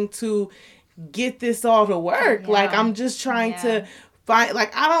trying to get this all to work. Like, I'm just trying to find,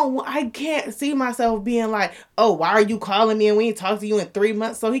 like, I can't see myself being like, oh, why are you calling me and we ain't talked to you in 3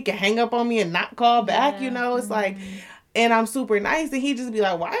 months so he can hang up on me and not call back, It's like, and I'm super nice and he just be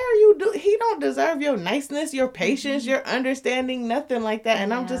like, why are you he don't deserve your niceness, your patience, your understanding, nothing like that.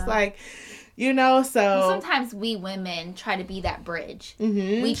 And I'm just like, so sometimes we women try to be that bridge.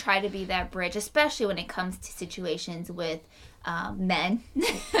 We try to be that bridge, especially when it comes to situations with men.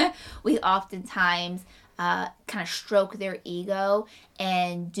 We oftentimes kind of stroke their ego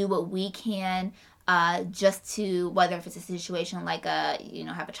and do what we can just to, whether if it's a situation like have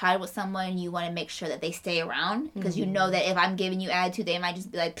a child with someone, you want to make sure that they stay around because you know that if I'm giving you attitude, they might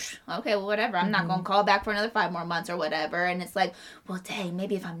just be like, okay, well, whatever, I'm not going to call back for another 5 more months or whatever. And it's like, well, dang,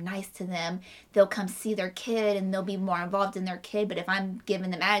 maybe if I'm nice to them, they'll come see their kid and they'll be more involved in their kid. But if I'm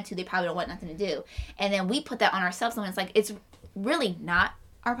giving them attitude, they probably don't want nothing to do. And then we put that on ourselves, and it's like, it's really not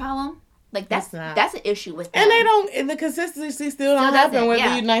our problem. Like, that's an issue with them. And the consistency still don't happen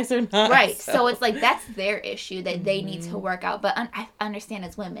whether you're nice or not. Right. So it's like, that's their issue that they need to work out. But I understand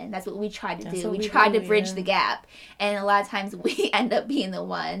as women, that's what we try to do. We try to bridge the gap. And a lot of times we end up being the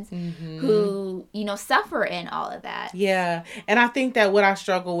ones who, suffer in all of that. Yeah. And I think that what I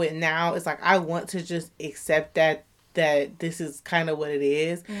struggle with now is, like, I want to just accept that this is kind of what it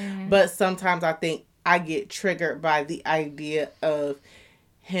is. But sometimes I think I get triggered by the idea of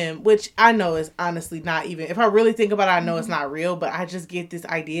him, which I know is honestly not even, if I really think about it, I know it's not real, but I just get this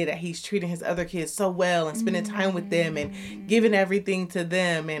idea that he's treating his other kids so well and spending time with them and giving everything to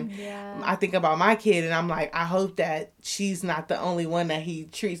them. And I think about my kid and I'm like, I hope that she's not the only one that he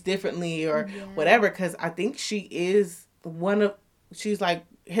treats differently or whatever, because I think she is she's like,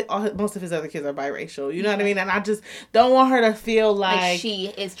 most of his other kids are biracial, you know what I mean? And I just don't want her to feel like she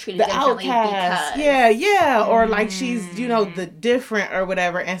is treated differently outcast. Because Or like she's, the different or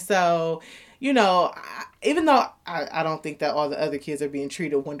whatever. And so, even though I don't think that all the other kids are being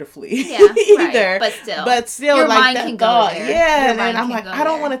treated wonderfully either, right. But still, your like mind that can thought, go there. And I'm like, I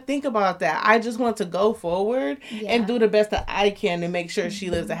don't want to think about that. I just want to go forward and do the best that I can to make sure she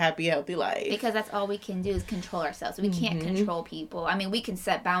lives a happy, healthy life. Because that's all we can do is control ourselves. We can't control people. I mean, we can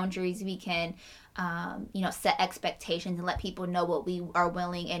set boundaries. We can set expectations and let people know what we are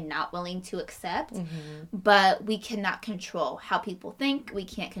willing and not willing to accept. But we cannot control how people think. We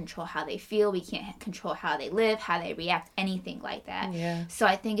can't control how they feel. We can't control how they live, how they react, anything like that. Yeah. So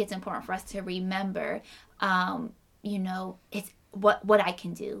I think it's important for us to remember, it's what I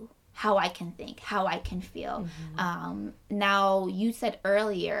can do, how I can think, how I can feel. Now, you said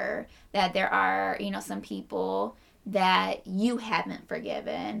earlier that there are, some people that you haven't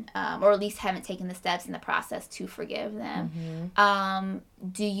forgiven, or at least haven't taken the steps in the process to forgive them.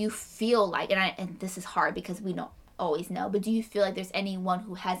 Do you feel like, and this is hard because we don't always know, but do you feel like there's anyone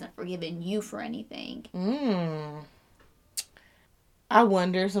who hasn't forgiven you for anything? I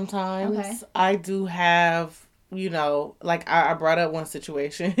wonder sometimes. Okay. I do have, like I brought up one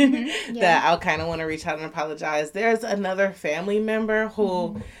situation that I kind of want to reach out and apologize. There's another family member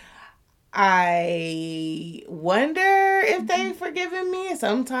who I wonder if they've forgiven me.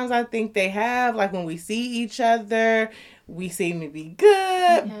 Sometimes I think they have. Like, when we see each other, we seem to be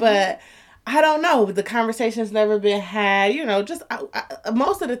good, but I don't know. The conversation's never been had. Just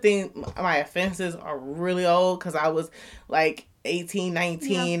most of the things, my offenses are really old because I was like 18,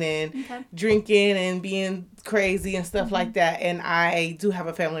 19 and drinking and being crazy and stuff like that. And I do have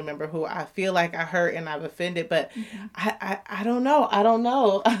a family member who I feel like I hurt and I've offended, but I don't know. I don't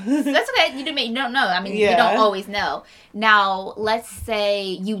know. That's okay. You don't know. I mean, you don't always know. Now, let's say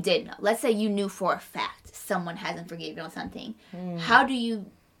you did know. Let's say you knew for a fact someone hasn't forgiven you on something. How do you,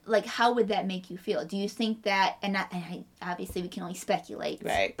 like, how would that make you feel? Do you think that, and obviously we can only speculate,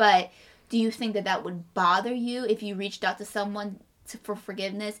 right? But do you think that that would bother you if you reached out to someone for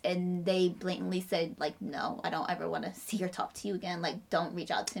forgiveness and they blatantly said, like, no, I don't ever want to see or talk to you again, like, don't reach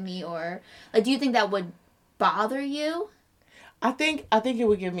out to me? Or, like, do you think that would bother you? I think it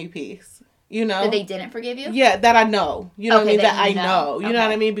would give me peace. You know, that they didn't forgive you? Yeah, that I know. You know what I mean? That I know. You know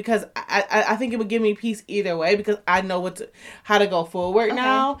what I mean? Because I think it would give me peace either way, because I know how to go forward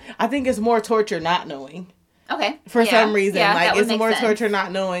now. I think it's more torture not knowing. Okay. For some reason. Like, it's more sense. torture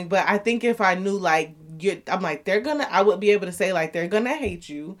not knowing. But I think if I knew, like, I'm like, I would be able to say, like, they're gonna hate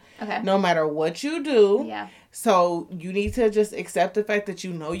you. Okay. No matter what you do. Yeah. So you need to just accept the fact that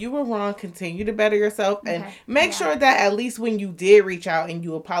you know you were wrong, continue to better yourself, and make sure that at least when you did reach out and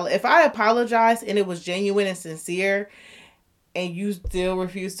you apologize, if I apologized and it was genuine and sincere, and you still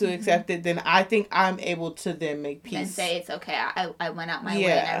refuse to accept it, then I think I'm able to then make peace. And say, it's okay, I went out my way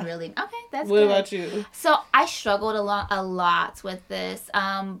and I really, okay, that's what good. What about you? So I struggled a lot with this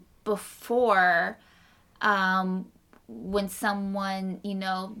before, when someone, you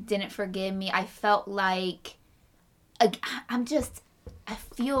know, didn't forgive me. I felt like, I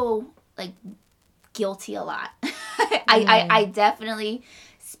feel like guilty a lot. I definitely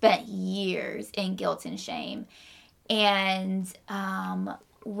spent years in guilt and shame. And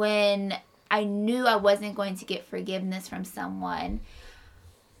when I knew I wasn't going to get forgiveness from someone,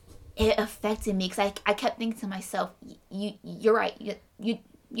 it affected me, because I kept thinking to myself, you're right,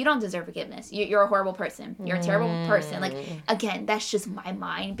 you don't deserve forgiveness. You're a horrible person. You're a terrible person. Like, again, that's just my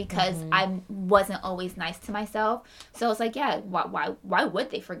mind, because I wasn't always nice to myself. So it's like, yeah, why would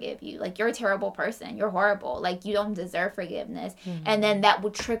they forgive you? Like, you're a terrible person. You're horrible. Like, you don't deserve forgiveness. And then that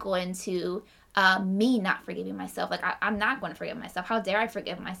would trickle into me not forgiving myself. Like, I'm not going to forgive myself. How dare I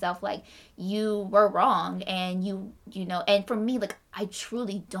forgive myself? Like, you were wrong, and you know, and for me, like, I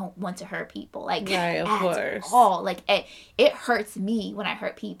truly don't want to hurt people. Like, of course. All. Like, it hurts me when I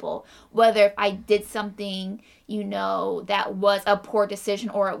hurt people. Whether if I did something, you know, that was a poor decision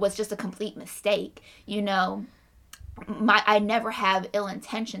or it was just a complete mistake, you know, I never have ill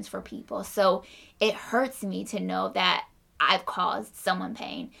intentions for people. So it hurts me to know that I've caused someone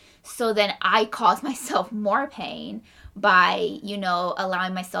pain. So then I cause myself more pain by, you know,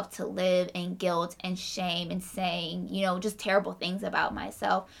 allowing myself to live in guilt and shame and saying, you know, just terrible things about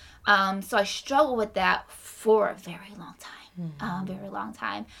myself. So I struggle with that for a very long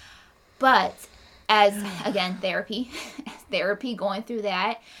time. But as, again, therapy, going through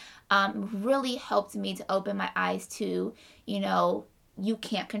that really helped me to open my eyes to, you know, you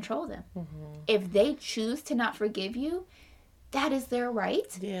can't control them. If they choose to not forgive you, that is their right.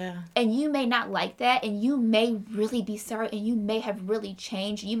 Yeah. And you may not like that, and you may really be sorry, and you may have really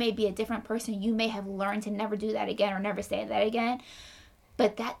changed. You may be a different person. You may have learned to never do that again or never say that again.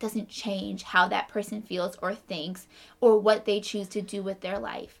 But that doesn't change how that person feels or thinks or what they choose to do with their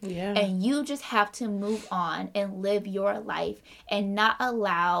life. Yeah. And you just have to move on and live your life and not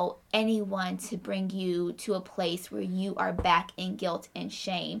allow anyone to bring you to a place where you are back in guilt and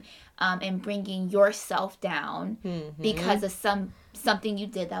shame, and bringing yourself down because of something you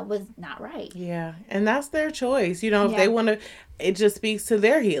did that was not right. Yeah. And that's their choice. You know, if they want to, it just speaks to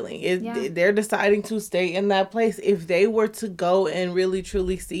their healing. They're deciding to stay in that place. If they were to go and really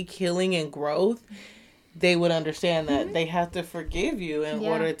truly seek healing and growth, they would understand that they have to forgive you in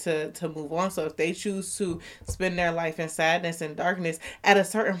order to move on. So if they choose to spend their life in sadness and darkness at a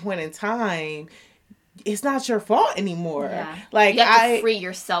certain point in time, it's not your fault anymore. Yeah. Like, you have to free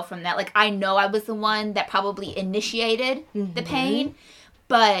yourself from that. Like, I know I was the one that probably initiated the pain,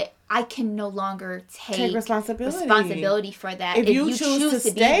 but I can no longer take responsibility for that. If you choose to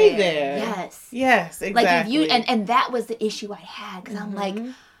stay there. Yes, exactly. Like, if you, and that was the issue I had, because I'm like,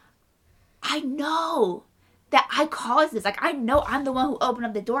 I know that I caused this. Like, I know I'm the one who opened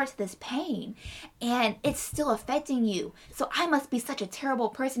up the door to this pain, and it's still affecting you. So I must be such a terrible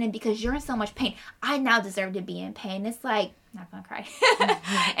person, and because you're in so much pain, I now deserve to be in pain. It's like, I'm not gonna cry.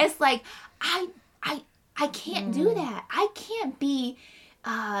 It's like, I can't do that. I can't be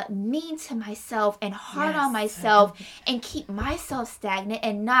mean to myself and hard on myself and keep myself stagnant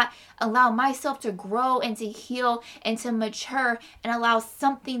and not allow myself to grow and to heal and to mature and allow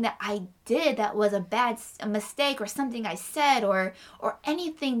something that I did that was a mistake or something I said or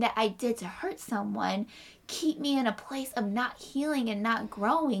anything that I did to hurt someone keep me in a place of not healing and not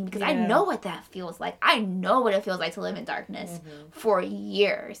growing, because I know what that feels like. I know what it feels like to live in darkness for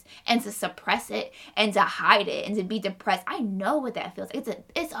years and to suppress it and to hide it and to be depressed. I know what that feels like.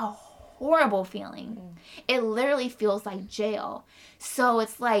 It's a horrible feeling. It literally feels like jail. So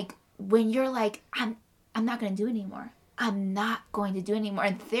it's like when you're like, I'm not going to do it anymore. I'm not going to do it anymore.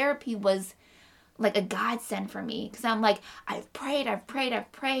 And therapy was like a godsend for me, because I'm like, I've prayed,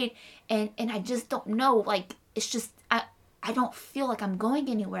 and I just don't know, like, it's just, I don't feel like I'm going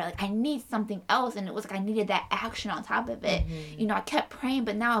anywhere. Like, I need something else, and it was like I needed that action on top of it. You know, I kept praying,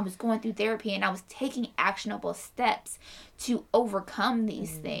 but now I was going through therapy, and I was taking actionable steps to overcome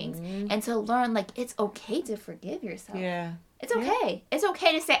these things, and to learn, like, it's okay to forgive yourself. Yeah. It's okay. It's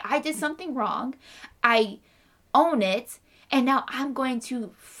okay to say, I did something wrong. I own it. And now I'm going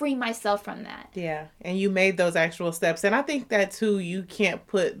to free myself from that. Yeah. And you made those actual steps. And I think that, too, we can't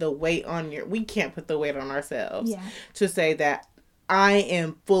put the weight on ourselves to say that I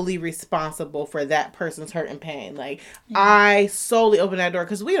am fully responsible for that person's hurt and pain. Like, I solely opened that door,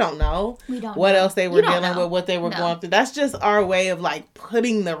 because we don't know what else they were dealing with, what they were going through. That's just our way of, like,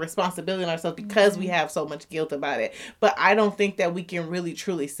 putting the responsibility on ourselves, because we have so much guilt about it. But I don't think that we can really,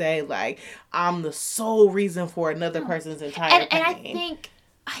 truly say, like, I'm the sole reason for another person's entire pain. And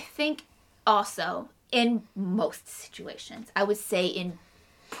I think also, in most situations, I would say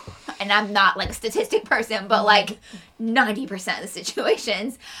and I'm not like a statistic person, but like 90% of the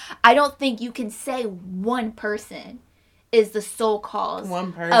situations, I don't think you can say one person is the sole cause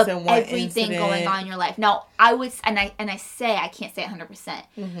of everything going on in your life. Now, I would, and I can't say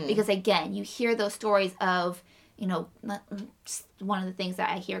 100%, because again, you hear those stories of, you know, one of the things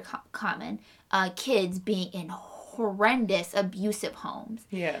that I hear common, kids being in horrendous abusive homes.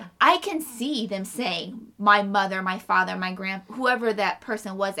 Yeah. I can see them saying, my mother, my father, my whoever that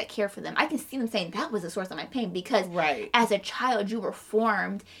person was that cared for them, I can see them saying that was the source of my pain, because as a child you were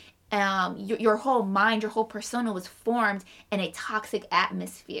formed, your whole mind, your whole persona was formed in a toxic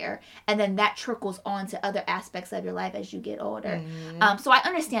atmosphere, and then that trickles on to other aspects of your life as you get older. So I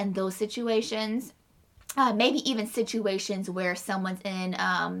understand those situations. Maybe even situations where someone's in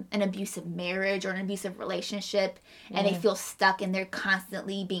an abusive marriage or an abusive relationship, and they feel stuck and they're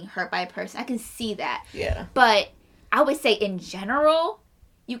constantly being hurt by a person. I can see that. Yeah. But I would say in general,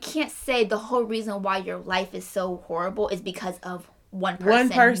 you can't say the whole reason why your life is so horrible is because of one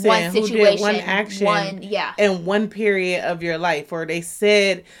person one situation, who did one action in one period of your life, or they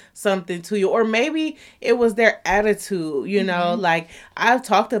said something to you, or maybe it was their attitude, you know, like I've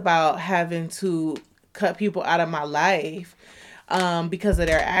talked about having to cut people out of my life because of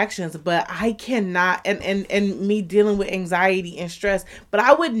their actions, but I cannot, and me dealing with anxiety and stress, but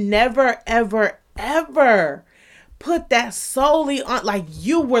I would never, ever, ever put that solely on, like,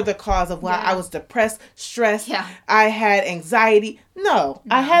 you were the cause of why I was depressed, stressed, I had anxiety. No,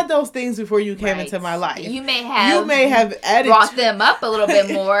 I had those things before you came into my life. You may have added brought them up a little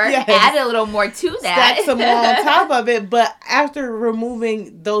bit more, added a little more to that. Stacked some more on top of it. But after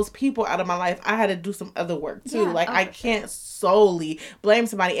removing those people out of my life, I had to do some other work too. I can't solely blame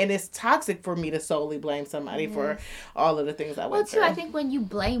somebody, and it's toxic for me to solely blame somebody for all of the things I went through. I think when you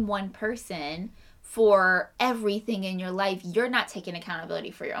blame one person for everything in your life, you're not taking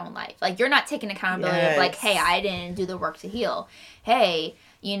accountability for your own life. Like, you're not taking accountability of, like, hey, I didn't do the work to heal. Hey,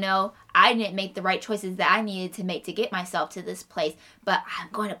 you know, I didn't make the right choices that I needed to make to get myself to this place, but I'm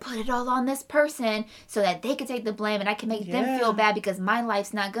going to put it all on this person so that they can take the blame and I can make them feel bad because my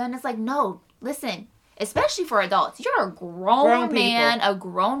life's not good. And it's like, no, listen, especially for adults, you're a grown man, a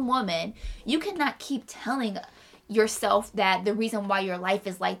grown woman. You cannot keep telling yourself that the reason why your life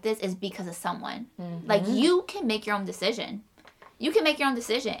is like this is because of someone. Like, you can make your own decision. You can make your own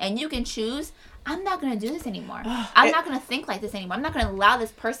decision, and you can choose, I'm not going to do this anymore. I'm not going to think like this anymore. I'm not going to allow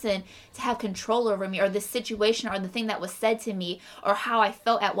this person to have control over me, or this situation, or the thing that was said to me, or how I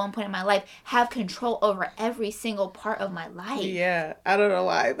felt at one point in my life have control over every single part of my life. Yeah, I don't know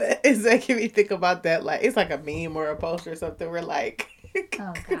why, but it's making me think about that. Like, it's like a meme or a post or something where, like,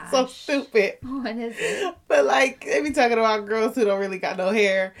 oh, gosh. So stupid. What is it? But, like, they be talking about girls who don't really got no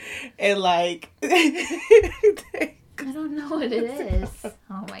hair, and, like, I don't know what it is.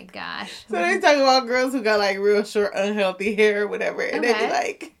 Oh my gosh. So they talking about girls who got, like, real short, unhealthy hair or whatever, and they be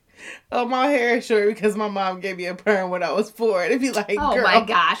like, oh, my hair is short because my mom gave me a perm when I was 4. And it'd be like, oh girl, my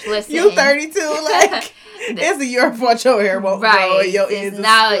gosh, listen. You 32, like, it's your fault your hair won't grow and your ends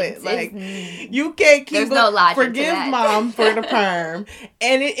are split. Like, you can't keep forgive mom for the perm.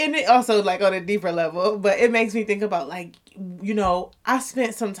 And it also, like, on a deeper level, but it makes me think about, like, I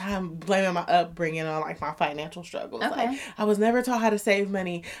spent some time blaming my upbringing on like my financial struggles. Okay. Like, I was never taught how to save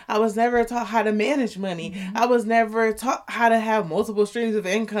money. I was never taught how to manage money. I was never taught how to have multiple streams of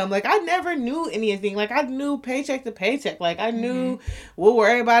income. Like, I never knew anything. Like, I knew paycheck to paycheck. Like, I knew we'll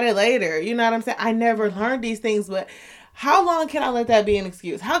worry about it later. You know what I'm saying? I never learned these things, but how long can I let that be an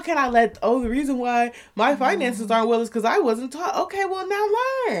excuse? How can I let, the reason why my finances aren't well is because I wasn't taught. Okay, well, now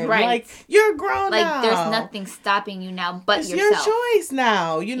learn. Right. Like, you're grown now. Like, there's nothing stopping you now but it's yourself. your choice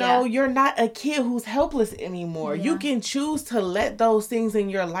now. You're not a kid who's helpless anymore. Yeah. You can choose to let those things in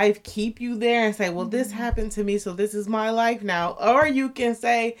your life keep you there and say, well, this happened to me, so this is my life now. Or you can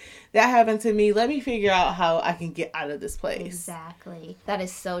say, that happened to me. Let me figure out how I can get out of this place. Exactly. That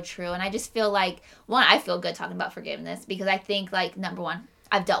is so true. And I just feel like, one, I feel good talking about forgiveness because I think, like, number one,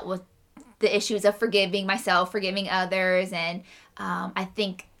 I've dealt with the issues of forgiving myself, forgiving others, and I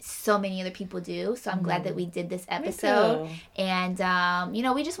think so many other people do. So I'm glad that we did this episode. And,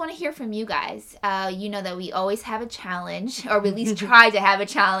 we just want to hear from you guys. You know that we always have a challenge, or we at least try to have a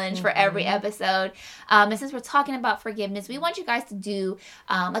challenge for every episode. And since we're talking about forgiveness, we want you guys to do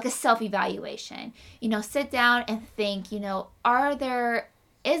like a self-evaluation. Sit down and think,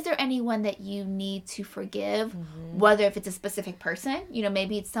 is there anyone that you need to forgive, whether if it's a specific person,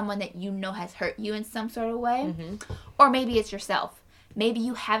 maybe it's someone that has hurt you in some sort of way, or maybe it's yourself. Maybe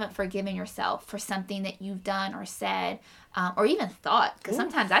you haven't forgiven yourself for something that you've done or said, or even thought. Because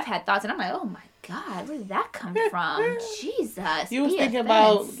sometimes I've had thoughts and I'm like, oh my God, where did that come from? Jesus. You was thinking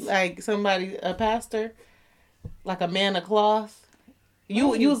about like somebody, a pastor, like a man of cloth. You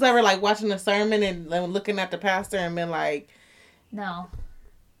was ever like watching a sermon and looking at the pastor and been like, no.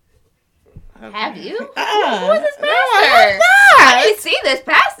 Okay. Have you? Who is this pastor? No, I didn't see this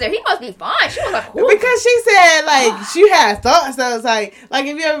pastor. He must be fine. She was like, ooh. Because she said like she had thoughts. So it's like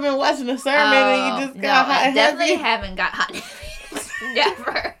if you ever been watching a sermon and you just got hot and definitely heavy. haven't got hot and heavy.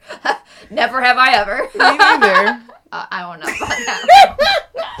 Never. Never have I ever. Me neither. I don't know about that.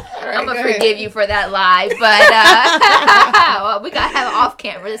 Right, I'm going to forgive you for that lie, but well, we got to have an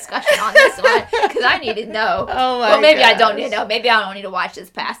off-camera discussion on this one because I need to know. Oh my Well, maybe gosh. I don't need to know. Maybe I don't need to watch this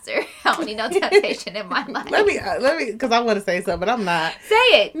pastor. I don't need no temptation in my life. Let me, because I want to say something, but I'm not. Say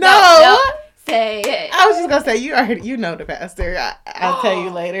it. No. Say it. I was just gonna say you know the pastor. I'll tell you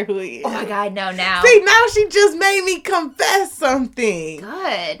later who he is. Oh my God, I know now. See, now she just made me confess something.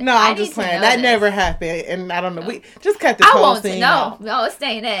 Good. No, I'm just playing. That never happened, and I don't know. We just cut this whole scene. No, it's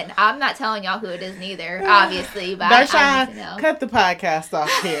staying in. I'm not telling y'all who it is neither, obviously. But I need to know. Cut the podcast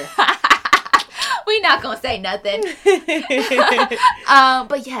off here. We're not gonna say nothing.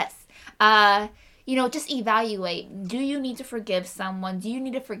 But yes, just evaluate. Do you need to forgive someone? Do you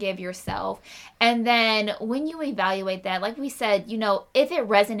need to forgive yourself? And then when you evaluate that, like we said, if it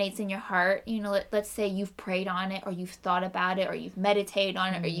resonates in your heart, let's say you've prayed on it or you've thought about it or you've meditated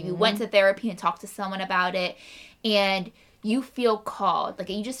on it or you went to therapy and talked to someone about it and you feel called, like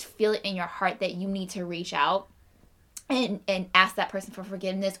you just feel it in your heart that you need to reach out and ask that person for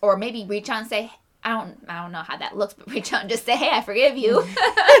forgiveness, or maybe reach out and say, I don't know how that looks, but reach out and just say, hey, I forgive you.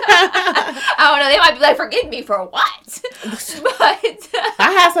 I don't know. They might be like, forgive me for what? But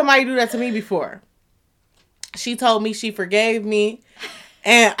I had somebody do that to me before. She told me she forgave me.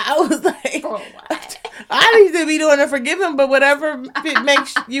 And I was like, for what? I need to be doing a forgiving, but whatever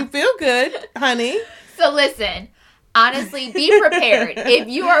makes you feel good, honey. So listen. Honestly, be prepared. If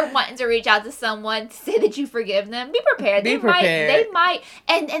you are wanting to reach out to someone to say that you forgive them, be prepared. They might,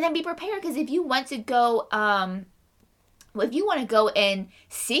 and then be prepared, because if you want to go, if you want to go and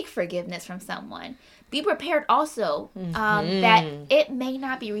seek forgiveness from someone, be prepared also that it may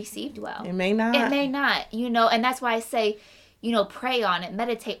not be received well. It may not. And that's why I say, pray on it,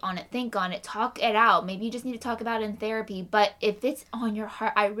 meditate on it, think on it, talk it out. Maybe you just need to talk about it in therapy. But if it's on your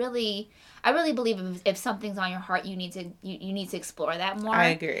heart, I really believe if something's on your heart, you need to explore that more. I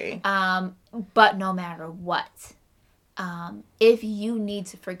agree. But no matter what, if you need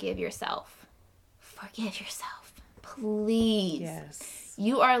to forgive yourself, please. Yes.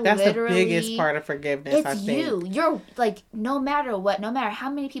 You are That's literally the biggest part of forgiveness, I think. You're like, no matter what, no matter how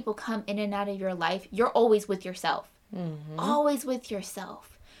many people come in and out of your life, you're always with yourself. Mm-hmm. Always with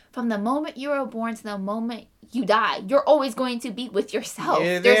yourself. From the moment you were born to the moment you die, you're always going to be with yourself.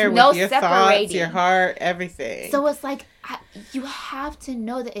 There's no your separating. Thoughts, your heart, everything. So it's like, you have to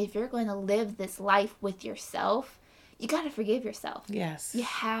know that if you're going to live this life with yourself, you got to forgive yourself. Yes. You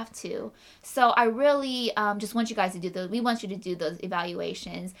have to. So I really just want you guys to do those. We want you to do those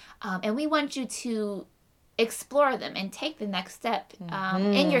evaluations. And we want you to explore them and take the next step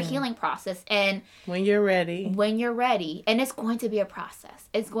in your healing process. And when you're ready. And it's going to be a process.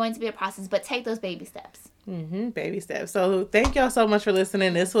 But take those baby steps. Baby steps. So thank y'all so much for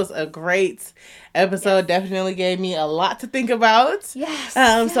listening. This was a great episode. Yes. Definitely gave me a lot to think about. Yes.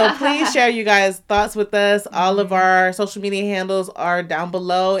 So please share you guys' thoughts with us. All of our social media handles are down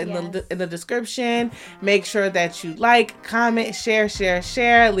below in the description. Make sure that you like, comment,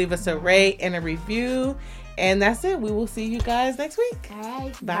 share. Leave us a rate and a review. And that's it. We will see you guys next week. All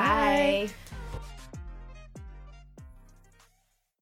right. Bye. Bye.